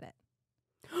something on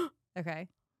Reddit. Okay,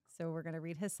 so we're going to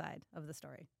read his side of the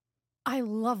story. I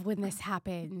love when this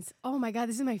happens. Oh my God,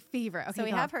 this is my favorite. Okay, So we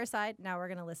go. have her side. Now we're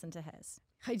going to listen to his.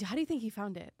 How do you think he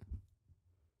found it?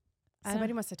 I Somebody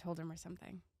don't- must have told him or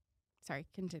something. Sorry,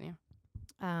 continue.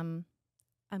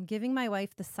 I'm giving my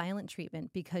wife the silent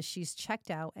treatment because she's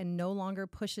checked out and no longer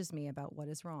pushes me about what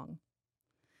is wrong.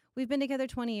 We've been together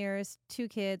 20 years, 2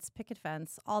 kids, picket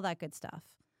fence, all that good stuff.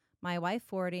 My wife,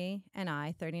 40, and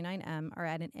I, 39M, are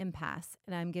at an impasse,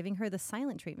 and I'm giving her the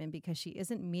silent treatment because she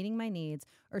isn't meeting my needs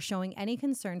or showing any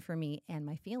concern for me and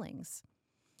my feelings.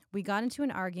 We got into an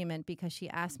argument because she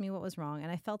asked me what was wrong,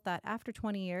 and I felt that after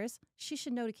 20 years, she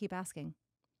should know to keep asking.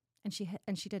 And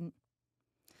she didn't.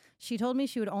 She told me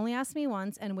she would only ask me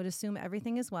once and would assume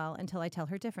everything is well until I tell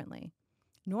her differently.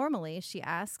 Normally, she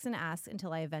asks and asks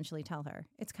until I eventually tell her.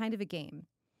 It's kind of a game.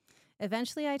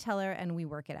 Eventually, I tell her and we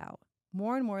work it out.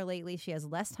 More and more lately, she has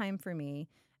less time for me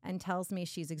and tells me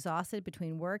she's exhausted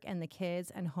between work and the kids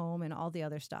and home and all the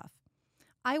other stuff.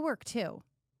 I work too.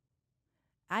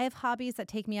 I have hobbies that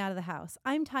take me out of the house.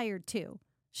 I'm tired too.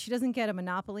 She doesn't get a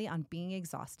monopoly on being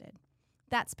exhausted.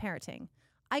 That's parenting.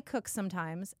 I cook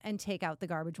sometimes and take out the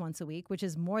garbage once a week, which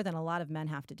is more than a lot of men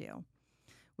have to do.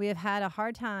 We have had a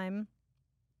hard time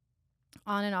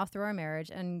on and off through our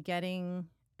marriage and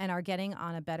are getting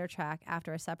on a better track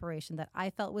after a separation that I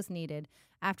felt was needed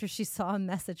after she saw a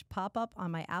message pop up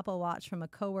on my Apple Watch from a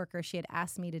coworker she had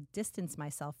asked me to distance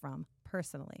myself from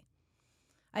personally.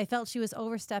 I felt she was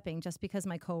overstepping just because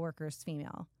my coworker's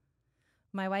female.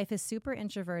 My wife is super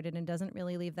introverted and doesn't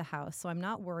really leave the house, so I'm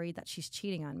not worried that she's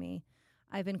cheating on me.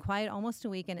 I've been quiet almost a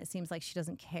week and it seems like she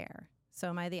doesn't care. So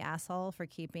am I the asshole for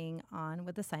keeping on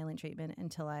with the silent treatment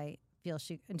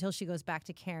until she goes back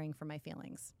to caring for my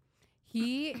feelings?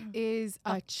 He is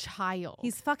a child.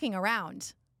 He's fucking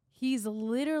around. He's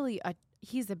literally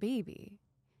he's a baby.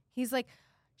 He's like,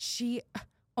 she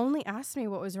only asked me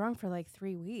what was wrong for like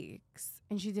 3 weeks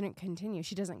and she didn't continue.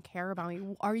 She doesn't care about me.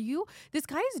 This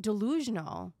guy is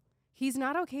delusional. He's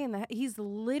not okay he's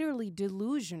literally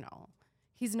delusional.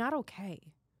 He's not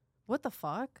okay. What the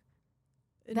fuck?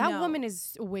 That woman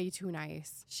is way too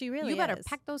nice. She really is. You better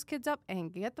pack those kids up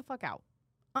and get the fuck out.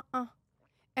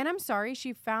 And I'm sorry,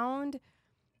 she found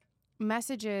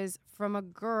messages from a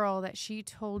girl that she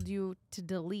told you to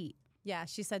delete. Yeah,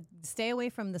 she said, stay away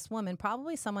from this woman,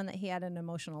 probably someone that he had an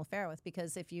emotional affair with,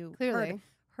 because if you heard,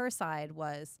 her side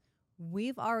was,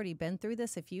 we've already been through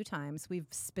this a few times. We've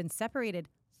been separated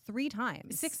 3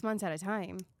 times. 6 months at a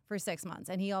time. For 6 months.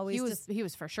 And he always he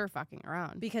was for sure fucking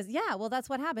around. Because, yeah, well, that's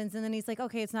what happens. And then he's like,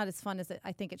 okay, it's not as fun as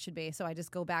I think it should be. So I just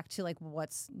go back to like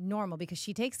what's normal, because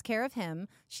she takes care of him.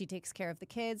 She takes care of the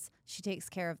kids. She takes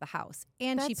care of the house.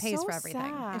 And she pays for everything.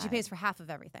 Sad. And she pays for half of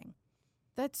everything.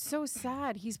 That's so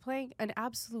sad. He's playing an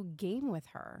absolute game with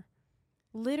her.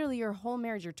 Literally your whole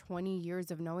marriage, your 20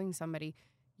 years of knowing somebody,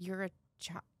 you're a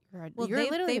child. Well,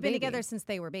 they've been together since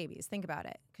they were babies. Think about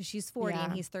it, because she's 40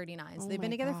 and he's 39. So they've been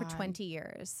together for 20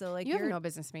 years. So like, you have no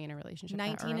business being in a relationship.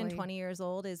 19 and 20 years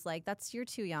old is like, you're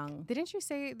too young. Didn't you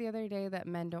say the other day that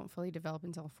men don't fully develop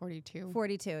until 42?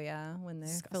 42, yeah, when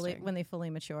they fully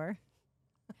mature.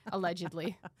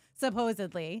 Allegedly.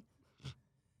 Supposedly.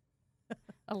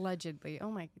 Allegedly.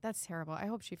 Oh my, that's terrible. I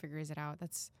hope she figures it out.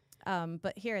 That's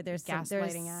but here there's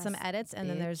some edits and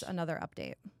then there's another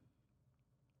update.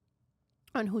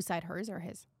 On whose side, hers or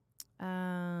his? From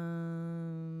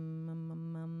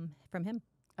him.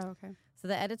 Oh, okay. So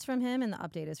the edit's from him and the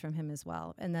update is from him as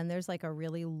well. And then there's like a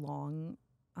really long,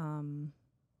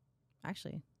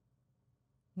 actually,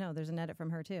 no, there's an edit from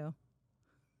her too.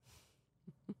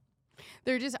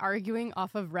 They're just arguing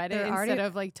off of Reddit instead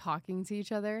of like talking to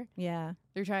each other. Yeah.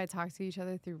 They're trying to talk to each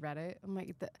other through Reddit. I'm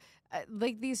like,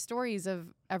 like these stories of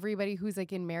everybody who's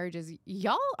like in marriages,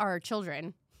 y'all are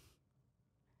children.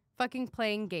 Fucking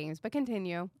playing games, but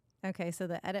continue. Okay, so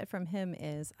the edit from him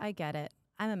is, I get it.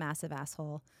 I'm a massive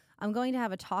asshole. I'm going to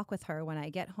have a talk with her when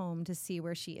I get home to see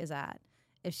where she is at.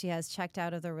 If she has checked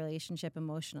out of the relationship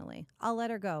emotionally, I'll let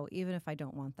her go, even if I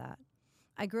don't want that.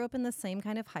 I grew up in the same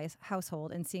kind of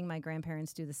household and seeing my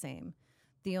grandparents do the same.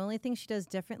 The only thing she does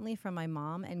differently from my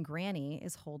mom and granny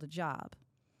is hold a job.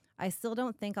 I still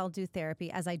don't think I'll do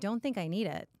therapy, as I don't think I need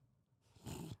it.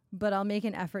 But I'll make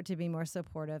an effort to be more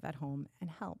supportive at home and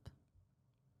help.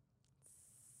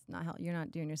 It's not help. You're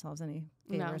not doing yourselves any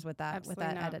favors with that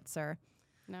edit, sir.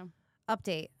 No.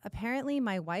 Update. Apparently,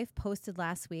 my wife posted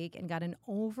last week and got an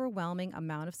overwhelming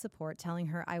amount of support telling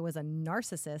her I was a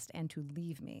narcissist and to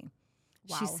leave me.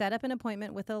 Wow. She set up an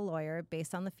appointment with a lawyer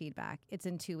based on the feedback. It's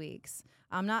in 2 weeks.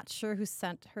 I'm not sure who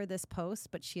sent her this post,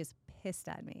 but she is pissed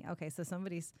at me. Okay, so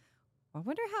I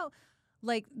wonder how,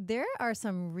 like, there are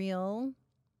some real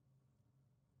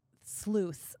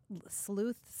sleuths,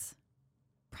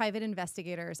 private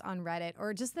investigators on Reddit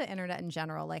or just the internet in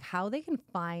general, like how they can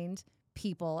find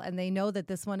people and they know that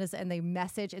this one is, and they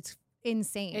message. It's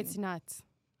insane. It's nuts.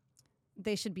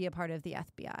 They should be a part of the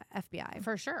FBI.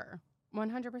 For sure.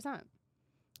 100%.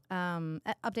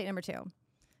 Update number 2.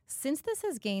 Since this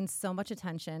has gained so much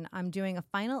attention, I'm doing a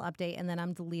final update and then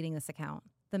I'm deleting this account.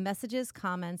 The messages,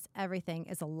 comments, everything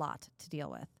is a lot to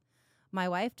deal with. My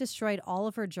wife destroyed all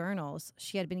of her journals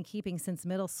she had been keeping since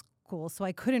middle school, so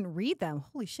I couldn't read them.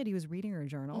 Holy shit, he was reading her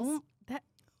journals.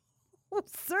 Oh,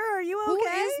 sir, are you okay? Who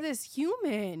is this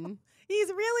human? He's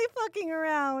really fucking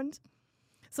around.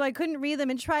 So I couldn't read them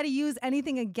and try to use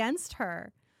anything against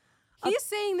her. He's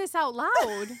saying this out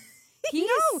loud. He's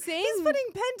putting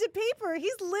pen to paper.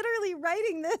 He's literally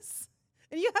writing this,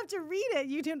 and you have to read it.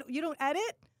 You don't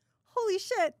edit? Holy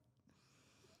shit.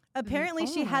 Apparently,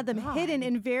 she had them hidden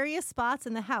in various spots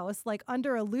in the house, like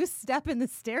under a loose step in the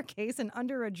staircase and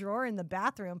under a drawer in the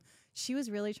bathroom. She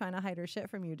was really trying to hide her shit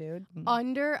from you, dude.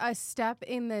 Under a step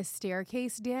in the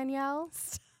staircase, Danielle?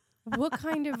 What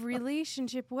kind of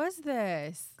relationship was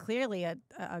this? Clearly a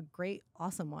great,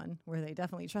 awesome one where they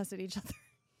definitely trusted each other.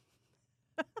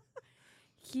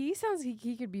 He sounds like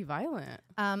he could be violent.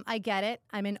 I get it.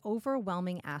 I'm an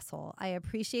overwhelming asshole. I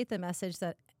appreciate the message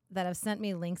that have sent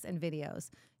me links and videos.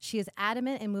 She is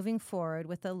adamant in moving forward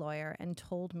with a lawyer and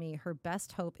told me her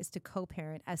best hope is to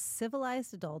co-parent as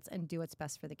civilized adults and do what's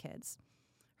best for the kids.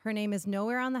 Her name is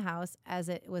nowhere on the house as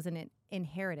it was an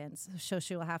inheritance, so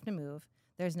she will have to move.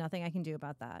 There's nothing I can do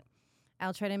about that.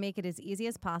 I'll try to make it as easy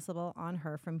as possible on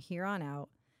her from here on out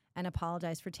and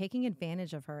apologize for taking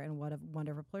advantage of her and what a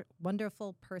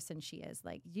wonderful person she is.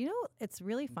 Like, you know, it's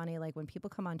really funny, like when people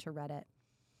come onto Reddit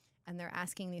and they're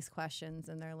asking these questions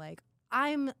and they're like,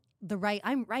 I'm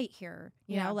right here.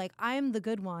 You know, like I'm the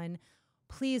good one.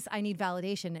 Please, I need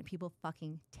validation. And people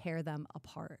fucking tear them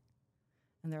apart.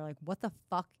 And they're like, what the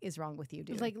fuck is wrong with you,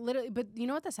 dude? Like literally, but you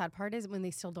know what the sad part is? When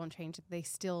they still don't change, they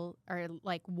still are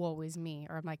like, woe is me.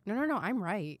 Or I'm like, no, I'm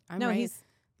right. I'm right. He's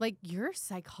like, you're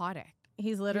psychotic.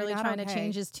 He's literally trying to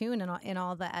change his tune in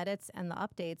all the edits and the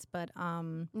updates. But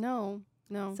no.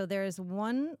 So there's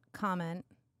one comment,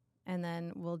 and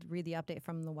then we'll read the update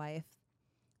from the wife.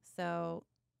 So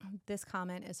this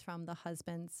comment is from the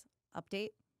husband's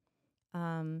update.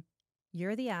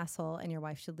 You're the asshole and your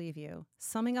wife should leave you.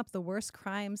 Summing up the worst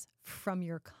crimes from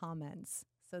your comments.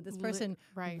 So this person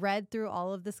read through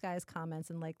all of this guy's comments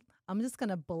and like, I'm just going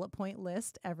to bullet point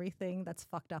list everything that's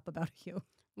fucked up about you.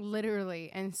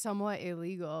 Literally, and somewhat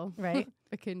illegal. Right?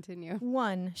 But continue.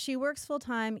 1, she works full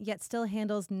time, yet still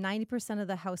handles 90% of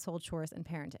the household chores and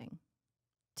parenting.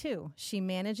 2, she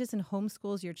manages and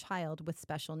homeschools your child with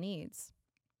special needs.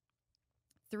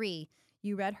 3,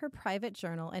 you read her private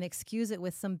journal and excuse it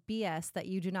with some BS that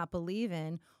you do not believe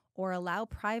in or allow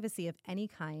privacy of any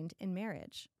kind in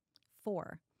marriage.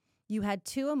 4, you had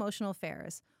 2 emotional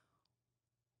affairs.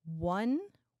 1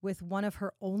 with one of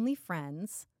her only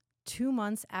friends 2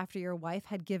 months after your wife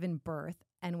had given birth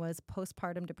and was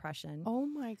postpartum depression. Oh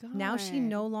my God. Now she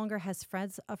no longer has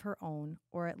friends of her own,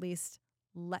 or at least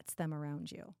lets them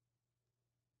around you.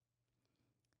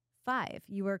 5,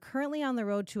 you are currently on the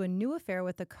road to a new affair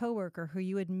with a coworker who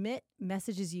you admit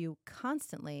messages you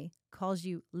constantly, calls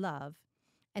you love,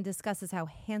 and discusses how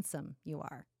handsome you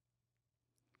are.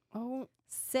 Oh.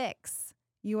 6,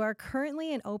 you are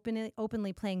currently and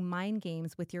openly playing mind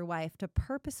games with your wife to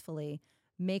purposefully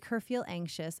make her feel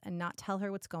anxious and not tell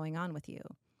her what's going on with you.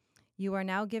 You are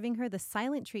now giving her the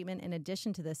silent treatment in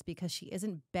addition to this because she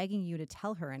isn't begging you to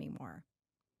tell her anymore.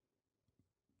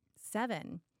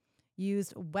 7,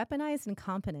 used weaponized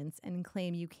incompetence and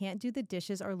claim you can't do the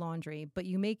dishes or laundry, but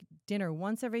you make dinner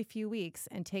once every few weeks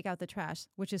and take out the trash,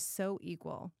 which is so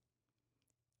equal.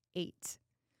 8,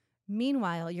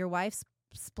 meanwhile, your wife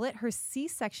split her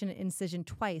C-section incision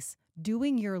twice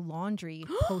doing your laundry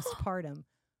postpartum.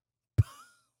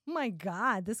 Oh my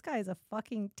God, this guy is a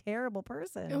fucking terrible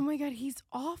person. Oh my God, he's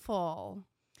awful.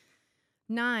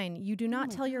 9, you do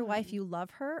not tell your wife you love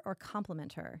her or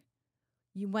compliment her.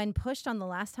 When pushed on the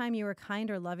last time you were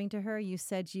kind or loving to her, you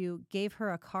said you gave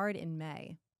her a card in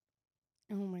May.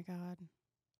 Oh my God.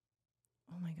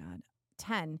 Oh my God.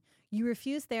 10, you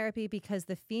refused therapy because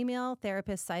the female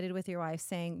therapist sided with your wife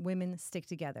saying women stick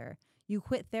together. You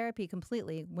quit therapy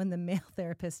completely when the male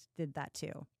therapist did that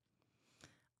too.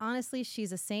 Honestly,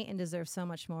 she's a saint and deserves so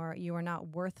much more. You are not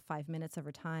worth 5 minutes of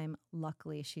her time.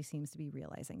 Luckily, she seems to be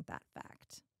realizing that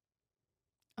fact.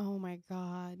 Oh my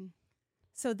God.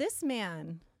 So this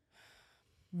man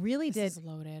really This is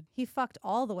loaded. He fucked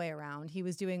all the way around. He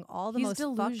was doing all the most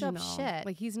fucked up shit.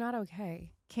 Like, he's not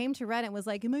okay. Came to Reddit and was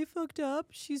like, am I fucked up?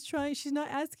 She's not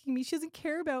asking me. She doesn't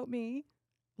care about me.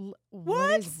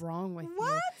 What is wrong with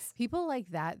you? People like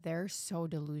that, they're so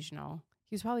delusional.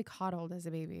 He was probably coddled as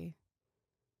a baby.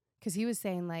 Because he was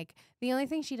saying, like, the only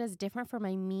thing she does different from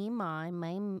my Mima,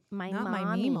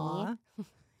 my Mima,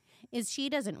 is she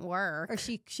doesn't work. Or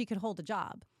she could hold a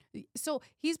job. So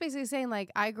he's basically saying, like,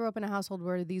 I grew up in a household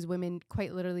where these women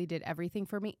quite literally did everything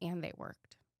for me, and they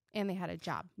worked. And they had a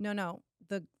job. No.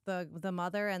 The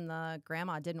mother and the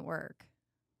grandma didn't work.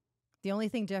 The only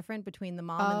thing different between the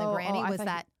mom and the granny was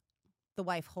that the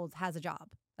wife has a job.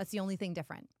 That's the only thing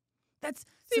different. That's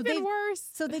even worse.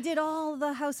 So they did all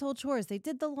the household chores. They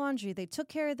did the laundry. They took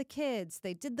care of the kids.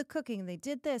 They did the cooking. They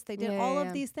did this. They did all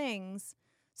of these things.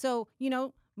 So,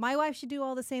 my wife should do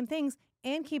all the same things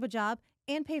and keep a job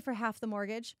and pay for half the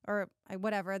mortgage or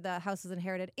whatever the house is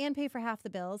inherited and pay for half the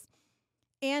bills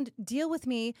and deal with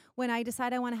me when I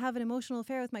decide I want to have an emotional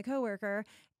affair with my coworker.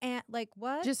 And like,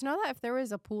 what? Just know that if there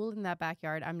was a pool in that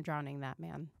backyard, I'm drowning that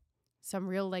man. Some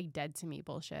real like dead to me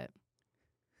bullshit.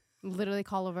 Literally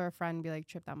call over a friend and be like,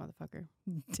 trip that motherfucker.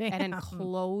 Damn. And then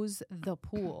close the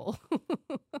pool.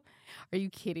 Are you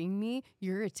kidding me?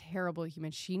 You're a terrible human.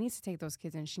 She needs to take those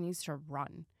kids and she needs to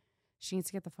run. She needs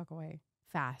to get the fuck away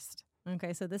fast.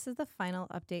 Okay, so this is the final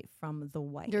update from the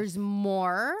wife. There's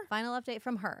more. Final update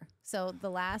from her. So the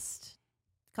last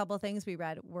couple of things we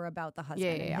read were about the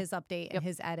husband Yeah. and his update and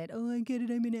his edit. Oh, I get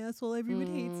it. I'm an asshole. Everyone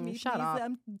hates me. Shut Please, up.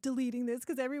 I'm deleting this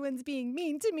because everyone's being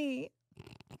mean to me.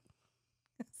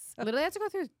 Literally, I had to go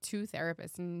through 2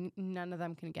 therapists, and none of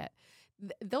them can get.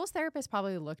 Those therapists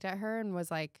probably looked at her and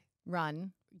was like,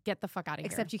 Run. "Get the fuck out of here."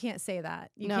 Except you can't say that.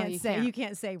 You No, can't you say can't. you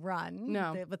can't say run.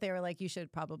 No. But they were like, you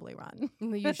should probably run.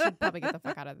 You should probably get the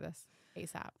fuck out of this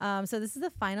ASAP. So this is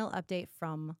the final update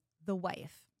from the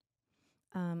wife.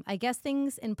 I guess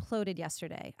things imploded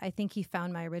yesterday. I think he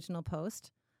found my original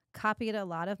post, copied a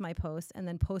lot of my posts, and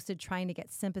then posted trying to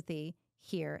get sympathy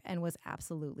here and was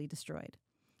absolutely destroyed.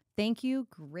 Thank you,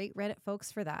 great Reddit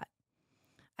folks, for that.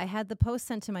 I had the post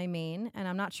sent to my main, and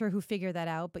I'm not sure who figured that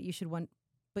out, but you should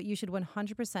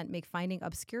 100% make finding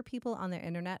obscure people on their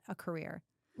internet a career.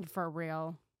 For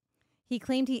real. He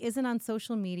claimed he isn't on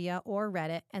social media or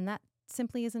Reddit, and that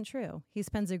simply isn't true. He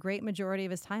spends a great majority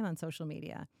of his time on social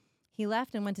media. He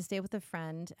left and went to stay with a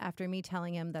friend after me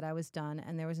telling him that I was done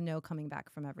and there was no coming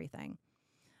back from everything.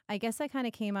 I guess I kind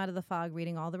of came out of the fog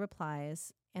reading all the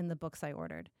replies and the books I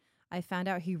ordered. I found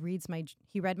out he read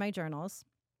my journals,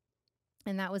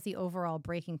 and that was the overall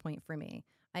breaking point for me.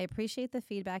 I appreciate the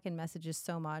feedback and messages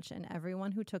so much and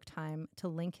everyone who took time to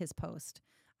link his post.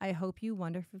 I hope you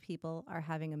wonderful people are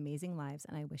having amazing lives,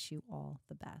 and I wish you all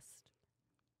the best.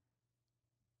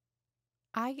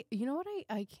 You know what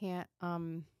I can't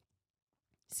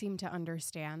seem to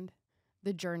understand?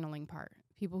 The journaling part.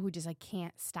 People who just like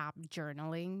can't stop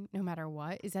journaling no matter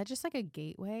what. Is that just like a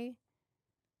gateway?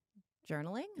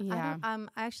 Journaling? Yeah. I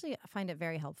actually find it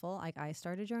very helpful. Like, I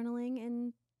started journaling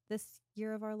in this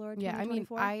year of our Lord, Yeah, I mean,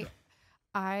 2024.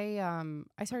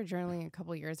 I started journaling a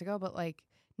couple years ago, but like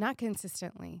not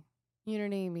consistently. You know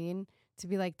what I mean? To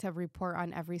be like to report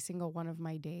on every single one of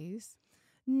my days.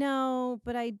 No,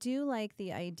 but I do like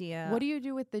the idea. What do you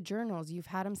do with the journals? You've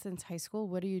had them since high school.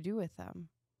 What do you do with them?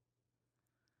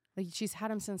 Like, she's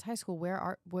had them since high school.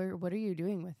 What are you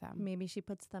doing with them? Maybe she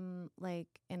puts them like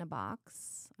in a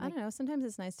box. I Like- don't know. Sometimes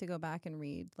it's nice to go back and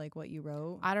read like what you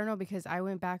wrote. I don't know, because I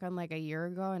went back on like a year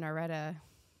ago and I read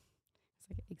it's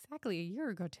like exactly a year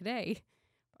ago today,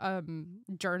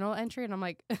 journal entry, and I'm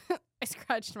like, I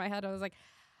scratched my head. I was like,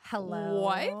 Hello.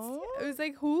 what? It was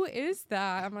like, who is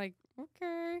that? I'm like,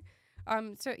 okay.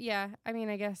 So yeah, I mean,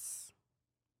 I guess,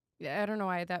 I don't know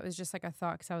why that was just like a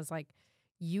thought, because I was like,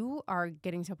 you are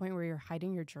getting to a point where you're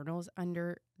hiding your journals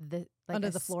under the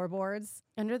Under the floorboards.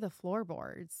 under the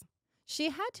floorboards. She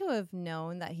had to have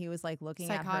known that he was like looking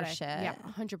at her shit. Yeah,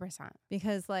 100%.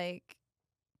 Because like,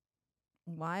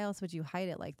 why else would you hide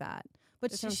it like that? But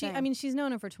That's what I'm she I saying. mean, she's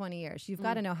known him for 20 years. You've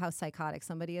got to Mm. know how psychotic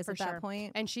somebody is For at sure. that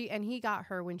point. And he got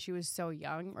her when she was so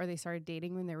young, or they started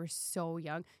dating when they were so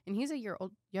young, and he's a year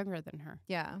younger than her.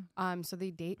 Yeah. So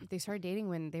they started dating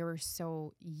when they were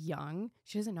so young.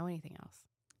 She doesn't know anything else.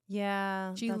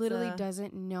 Yeah. She literally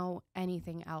doesn't know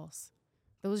anything else.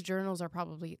 Those journals are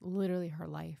probably literally her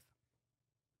life.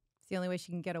 It's the only way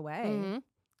she can get away.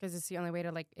 Because it's the only way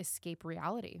to like escape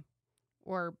reality.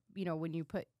 Or, you know, when you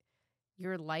put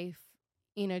your life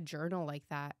in a journal like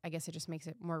that, I guess it just makes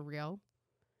it more real.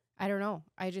 I don't know.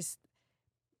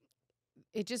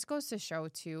 It just goes to show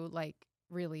too, like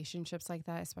relationships like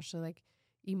that, especially like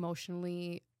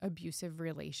emotionally abusive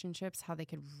relationships, how they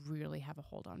could really have a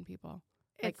hold on people.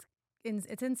 Like,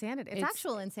 It's insanity. It's It's-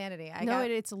 actual insanity.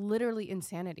 it's literally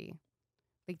insanity.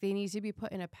 Like, they need to be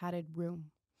put in a padded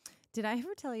room. Did I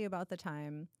ever tell you about the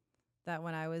time that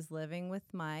when I was living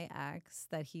with my ex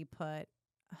that he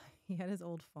had his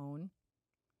old phone?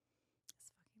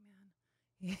 This fucking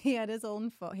man. He had his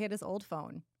old phone. He had his old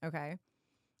phone. Okay.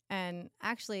 And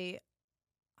actually,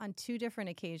 on 2 different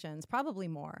occasions, probably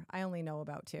more. I only know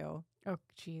about 2. Oh,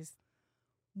 jeez.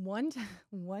 One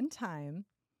time,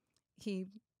 he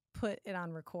put it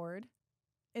on record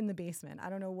in the basement. I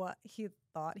don't know what he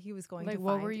thought he was going to Like, find.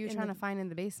 what were you trying to find in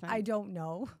the basement? I don't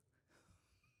know.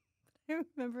 I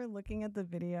remember looking at the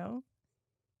video,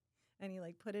 and he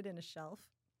like put it in a shelf,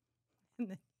 and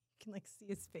then you can like see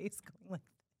his face going like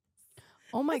this.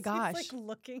 Oh my As gosh. He's like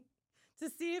looking to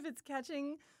see if it's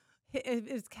catching. If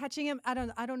it's catching him. I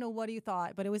don't know what he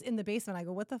thought, but it was in the basement. I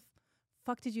go, what the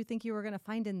fuck did you think you were gonna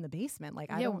find in the basement? Like,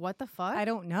 yeah, what the fuck? I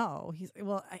don't know.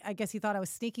 I guess he thought I was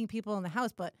sneaking people in the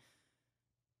house, but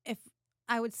if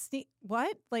I would sneak,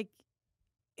 what? Like,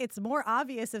 it's more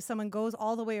obvious if someone goes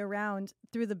all the way around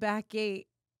through the back gate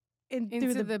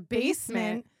through the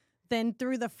basement than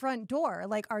through the front door.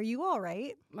 Like, are you all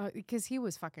right? Because he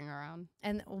was fucking around.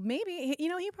 And maybe,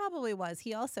 he probably was.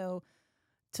 He also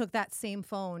took that same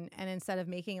phone and instead of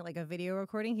making it like a video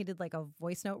recording, he did like a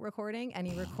voice note recording and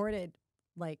he recorded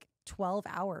like 12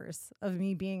 hours of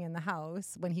me being in the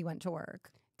house when he went to work.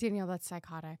 Danielle, that's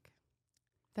psychotic.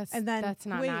 That's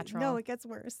not wait, natural. No, it gets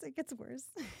worse. It gets worse.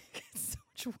 It gets so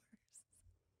much worse.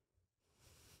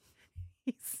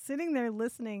 He's sitting there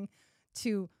listening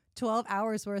to 12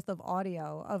 hours worth of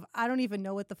audio of, I don't even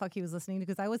know what the fuck he was listening to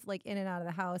because I was like in and out of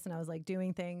the house and I was like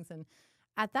doing things. And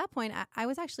at that point, I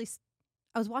was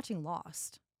watching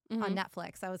Lost on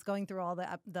Netflix. I was going through all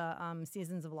the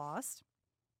seasons of Lost.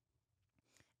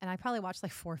 And I probably watched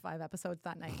like 4 or 5 episodes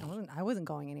that night. I wasn't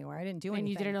going anywhere. I didn't do anything. And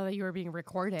you didn't know that you were being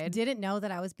recorded. Didn't know that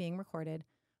I was being recorded,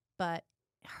 but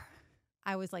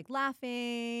I was like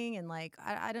laughing and like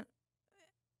I don't,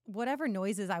 whatever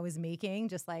noises I was making,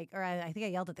 just like, or I think I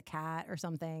yelled at the cat or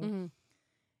something. Mm-hmm.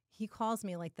 He calls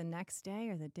me like the next day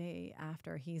or the day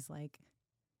after. He's like,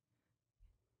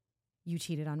 "You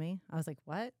cheated on me." I was like,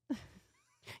 "What?"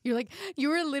 You're like, you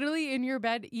were literally in your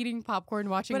bed eating popcorn,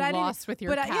 watching Lost with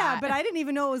your cat. But I didn't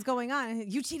even know what was going on.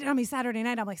 "You cheated on me Saturday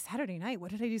night." I'm like, "Saturday night?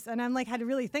 What did I do?" And I'm like, had to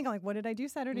really think. I'm like, "What did I do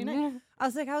Saturday night?" I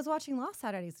was like, "I was watching Lost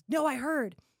Saturdays." "No, I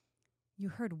heard." "You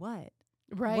heard what?"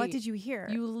 Right. "What did you hear?"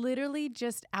 You literally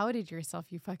just outed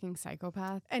yourself, you fucking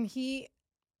psychopath. And he's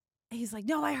like,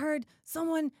 "No, I heard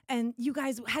someone and you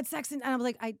guys had sex." And I'm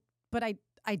like,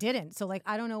 I didn't. So like,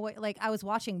 I don't know what, like I was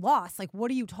watching Lost. Like, what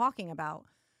are you talking about?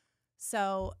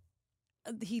 So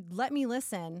he let me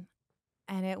listen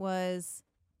and it was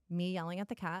me yelling at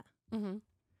the cat.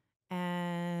 Mm-hmm.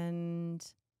 And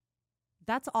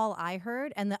that's all I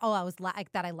heard. And I was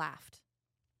I laughed.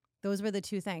 Those were the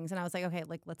two things. And I was like, okay,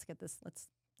 like, let's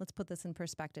put this in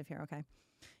perspective here. Okay.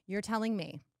 You're telling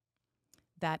me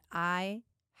that I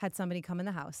had somebody come in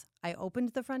the house. I opened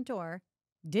the front door,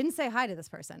 didn't say hi to this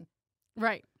person.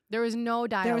 Right. There was no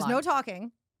dialogue. There was no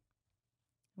talking.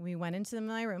 We went into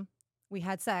my room. We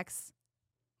had sex.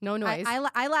 No noise.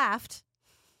 I laughed.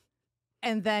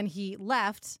 And then he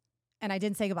left and I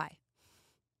didn't say goodbye.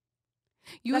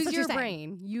 Use your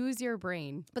brain. Use your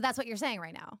brain. But that's what you're saying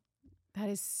right now. That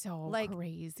is so like,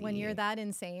 crazy. When you're that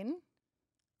insane.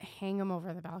 Hang him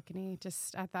over the balcony.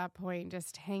 Just at that point,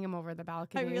 just hang him over the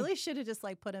balcony. I really should have just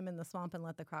like put him in the swamp and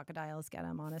let the crocodiles get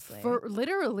him, honestly. For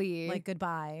literally. Like,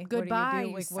 goodbye.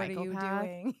 Goodbye, what are you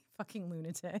doing? Fucking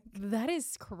lunatic. That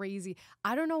is crazy.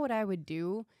 I don't know what I would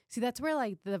do. See, that's where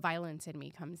like the violence in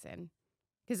me comes in.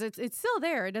 Because it's still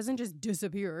there. It doesn't just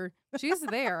disappear. She's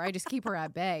there. I just keep her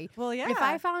at bay. Well, yeah. If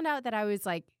I found out that I was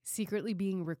like secretly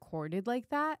being recorded like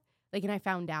that, like, and I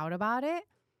found out about it,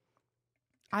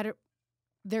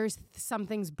 there's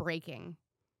something's breaking.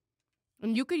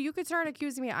 And you could start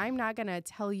accusing me. I'm not going to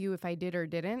tell you if I did or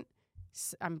didn't.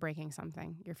 I'm breaking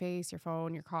something. Your face, your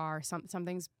phone, your car,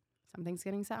 something's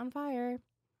getting set on fire.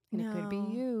 And it could be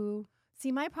you.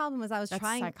 See, my problem was That's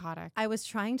psychotic. I was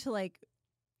trying to like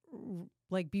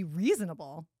be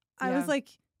reasonable. I was like,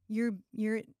 you're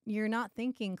not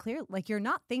thinking clear. Like, you're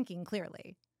not thinking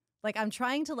clearly. Like, I'm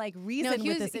trying to like reason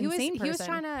with this insane person.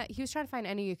 He was trying to find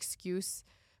any excuse.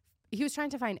 He was trying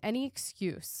to find any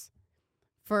excuse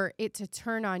for it to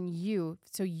turn on you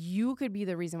so you could be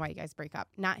the reason why you guys break up,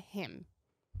 not him.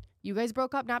 You guys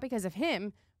broke up not because of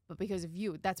him, but because of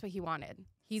you. That's what he wanted.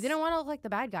 He didn't want to look like the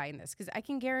bad guy in this because I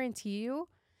can guarantee you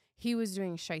he was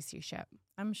doing shicey shit.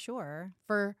 I'm sure.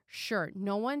 For sure.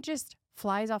 No one just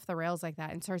flies off the rails like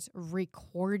that and starts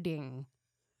recording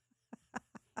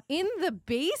in the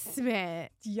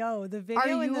basement. Yo, the video.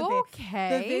 Are you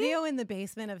okay? The video in the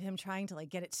basement of him trying to like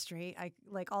get it straight.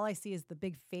 All I see is the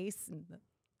big face and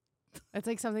it's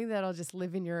like something that'll just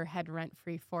live in your head rent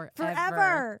free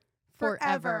forever.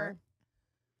 Forever.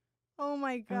 Oh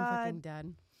my God. I'm fucking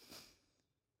dead.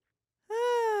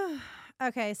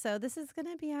 Okay, so this is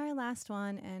gonna be our last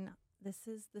one, and this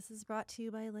is brought to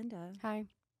you by Linda. Hi.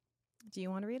 Do you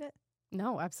want to read it?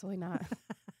 No, absolutely not.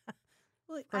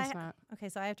 Well, of course not. Okay,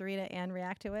 so I have to read it and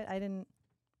react to it. I didn't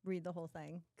read the whole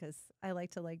thing because I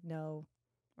like to know,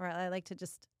 or I like to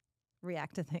just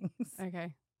react to things.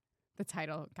 Okay. The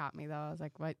title got me though. I was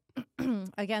like, what?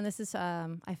 Again, this is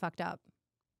I fucked up.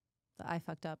 The I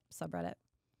fucked up subreddit.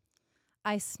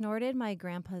 I snorted my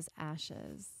grandpa's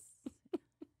ashes.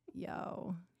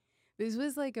 Yo. This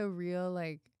was like a real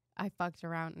like I fucked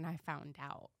around and I found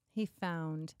out. He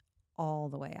found all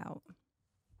the way out.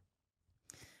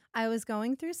 I was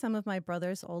going through some of my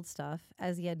brother's old stuff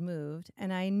as he had moved,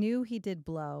 and I knew he did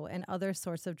blow and other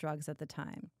sorts of drugs at the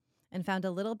time. and found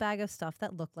a little bag of stuff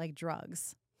that looked like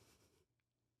drugs.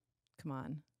 Come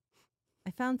on.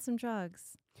 I found some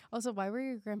drugs. Also, why were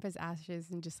your grandpa's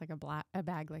ashes in just like a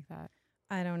bag like that?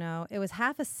 I don't know. It was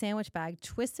half a sandwich bag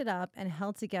twisted up and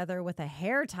held together with a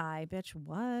hair tie. Bitch,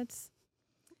 what?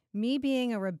 Me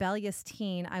being a rebellious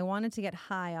teen, I wanted to get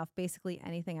high off basically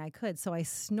anything I could, so I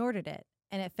snorted it,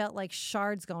 and it felt like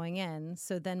shards going in.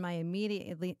 So then my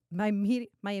immediate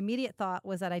thought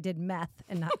was that I did meth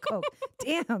and not coke.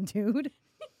 Damn, dude.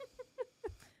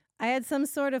 I had some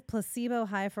sort of placebo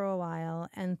high for a while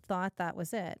and thought that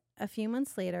was it. A few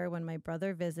months later, when my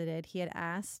brother visited, he had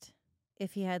asked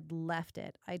if he had left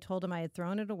it. I told him I had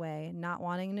thrown it away, not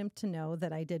wanting him to know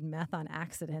that I did meth on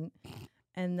accident,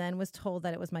 and then was told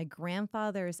that it was my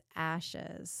grandfather's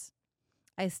ashes.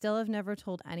 I still have never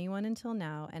told anyone until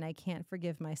now, and I can't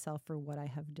forgive myself for what I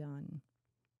have done.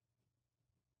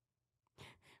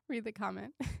 Read the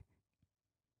comment.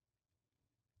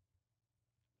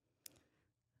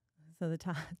 So the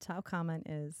top comment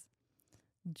is,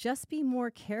 just be more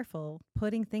careful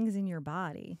putting things in your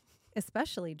body,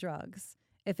 especially drugs.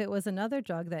 If it was another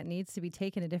drug that needs to be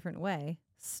taken a different way,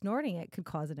 snorting it could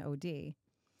cause an OD.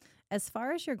 As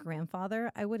far as your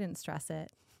grandfather, I wouldn't stress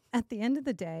it. At the end of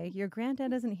the day, your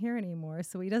granddad isn't here anymore,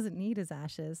 so he doesn't need his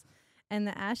ashes. And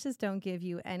the ashes don't give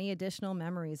you any additional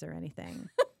memories or anything.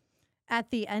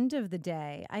 At the end of the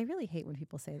day, I really hate when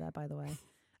people say that, by the way.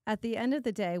 At the end of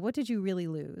the day, what did you really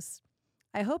lose?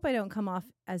 I hope I don't come off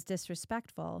as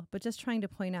disrespectful, but just trying to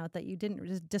point out that you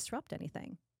didn't disrupt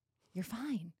anything. You're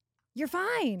fine. You're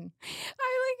fine.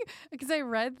 Because I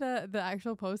read the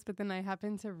actual post, but then I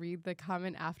happened to read the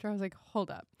comment after. I was like, hold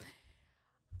up.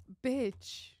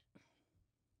 Bitch.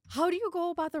 How do you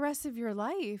go about the rest of your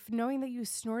life knowing that you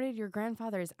snorted your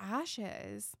grandfather's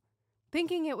ashes,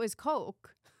 thinking it was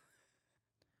coke?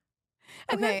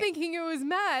 And then thinking it was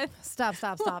meth. Stop.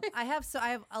 I have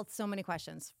so many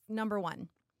questions. Number one,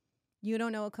 you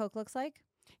don't know what coke looks like?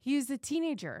 He's a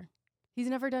teenager. He's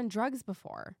never done drugs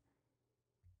before.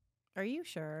 Are you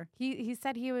sure? He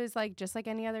said he was like just like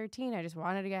any other teen. I just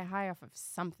wanted to get high off of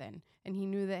something, and he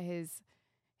knew that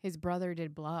his brother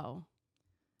did blow.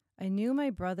 I knew my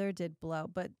brother did blow,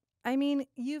 but I mean,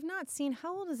 you've not seen.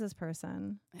 How old is this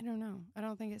person? I don't know. I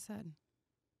don't think it said.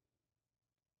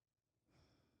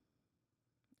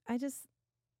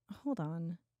 Hold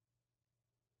on.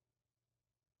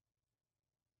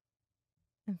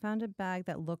 And found a bag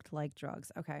that looked like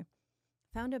drugs. Okay.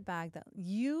 Found a bag that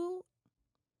you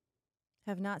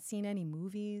have not seen any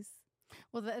movies.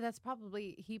 Well, that's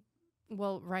probably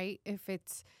right.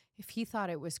 If he thought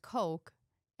it was coke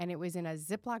and it was in a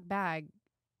Ziploc bag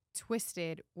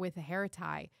twisted with a hair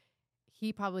tie,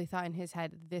 he probably thought in his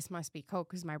head, this must be coke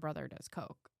because my brother does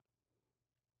coke.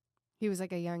 He was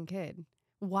like a young kid.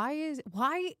 Why is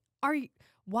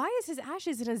his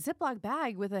ashes in a Ziploc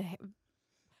bag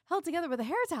held together with a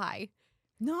hair tie?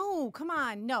 No, come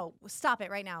on. No, stop it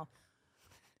right now.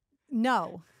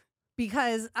 No,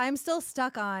 because I'm still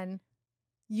stuck on,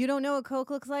 you don't know what coke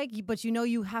looks like, but you know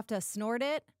you have to snort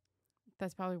it.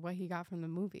 That's probably what he got from the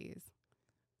movies.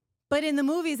 But in the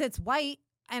movies, it's white,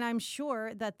 and I'm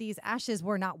sure that these ashes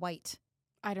were not white.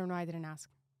 I don't know. I didn't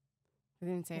ask. I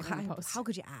didn't say it in the post. How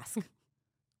could you ask? I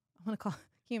want to call.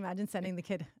 Can you imagine sending the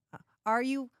kid? Are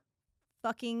you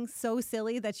fucking so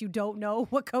silly that you don't know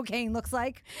what cocaine looks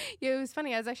like? Yeah, it was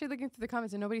funny. I was actually looking through the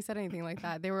comments and nobody said anything like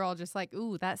that. They were all just like,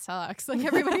 ooh, that sucks. Like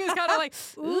everybody was kind of like,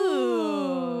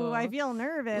 ooh, I feel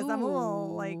nervous. I'm a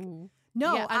little like,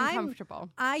 no, yeah, uncomfortable.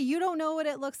 You don't know what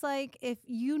it looks like. If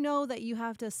you know that you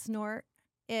have to snort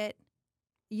it,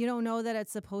 you don't know that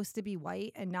it's supposed to be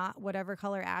white and not whatever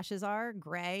color ashes are,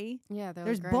 gray. Yeah,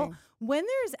 there's gray. When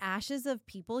there's ashes of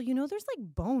people, you know, there's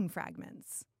like bone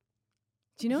fragments.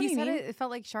 Do you know what I mean? It felt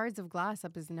like shards of glass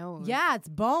up his nose. Yeah, it's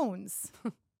bones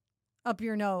up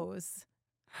your nose.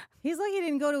 He's like, he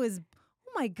didn't go to his.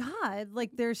 Oh my God! Like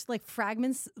there's like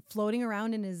fragments floating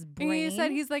around in his brain. And he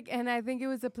said he's like, and I think it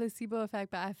was a placebo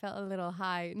effect, but I felt a little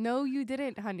high. No, you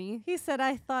didn't, honey. He said,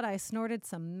 I thought I snorted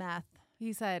some meth.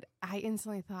 He said, I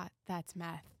instantly thought that's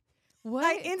meth.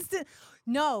 What?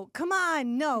 No, come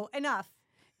on, no, enough.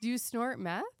 Do you snort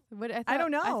meth? I don't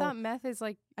know. I thought meth is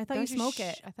like. I thought you smoke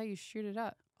it. I thought you shoot it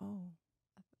up. Oh,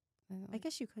 I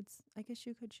guess you could. I guess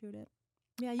you could shoot it.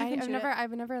 Yeah, you can shoot it.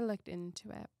 I've never looked into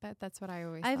it, but that's what I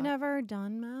always. I've thought. Never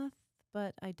done meth,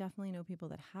 but I definitely know people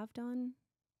that have done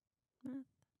meth.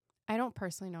 I don't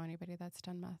personally know anybody that's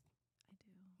done meth. I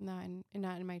do.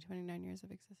 Not in my 29 years of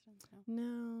existence.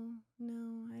 No,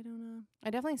 I don't know.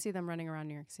 I definitely see them running around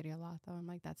New York City a lot, though. I'm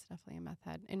like, that's definitely a meth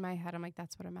head. In my head, I'm like,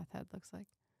 that's what a meth head looks like.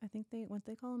 I think what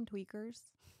they call them tweakers.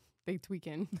 They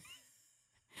tweaking.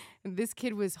 And this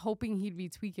kid was hoping he'd be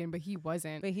tweaking, but he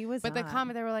wasn't. But he was But not. the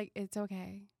comment, they were like, it's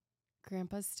okay.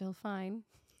 Grandpa's still fine.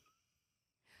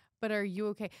 But are you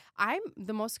okay? I'm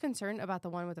the most concerned about the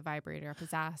one with the vibrator up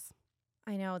his ass.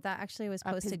 I know that actually was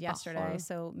Up his posted yesterday, butthole.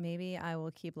 so maybe I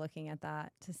will keep looking at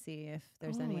that to see if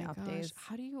there's Oh any my gosh. updates.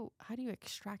 How do you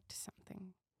extract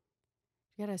something?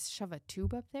 You gotta shove a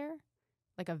tube up there,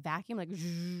 like a vacuum, like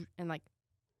and like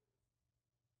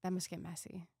that must get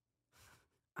messy.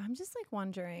 I'm just like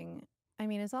wondering. I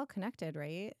mean, it's all connected,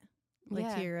 right? Like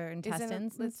Yeah. to your Isn't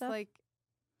intestines and it's stuff. like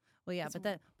Well, yeah, it's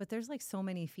but there's like so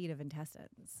many feet of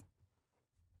intestines,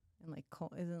 and like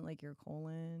isn't like your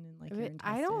colon and like your intestines?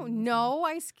 I don't and- know.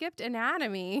 I skipped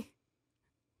anatomy.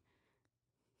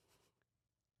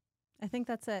 I think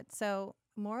that's it. So,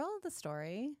 moral of the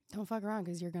story: Don't fuck around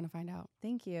because you're gonna find out.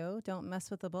 thank you. Don't mess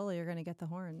with the bully. You're gonna get the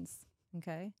horns.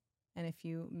 Okay. And if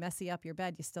you messy up your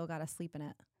bed, you still gotta sleep in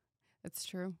it. That's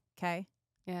true. Okay.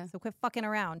 Yeah. So quit fucking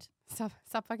around. Stop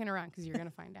fucking around because you're gonna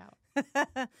find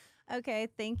out. Okay,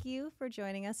 thank you for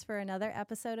joining us for another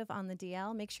episode of On the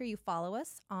DL. Make sure you follow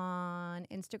us on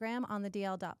Instagram on the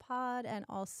DL.pod and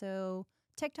also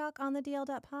TikTok on the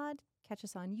DL.pod. Catch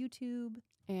us on YouTube.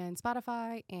 And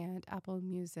Spotify and Apple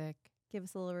Music. Give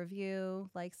us a little review,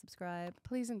 like, subscribe.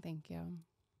 Please and thank you.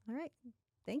 All right.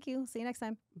 Thank you. See you next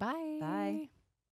time. Bye. Bye.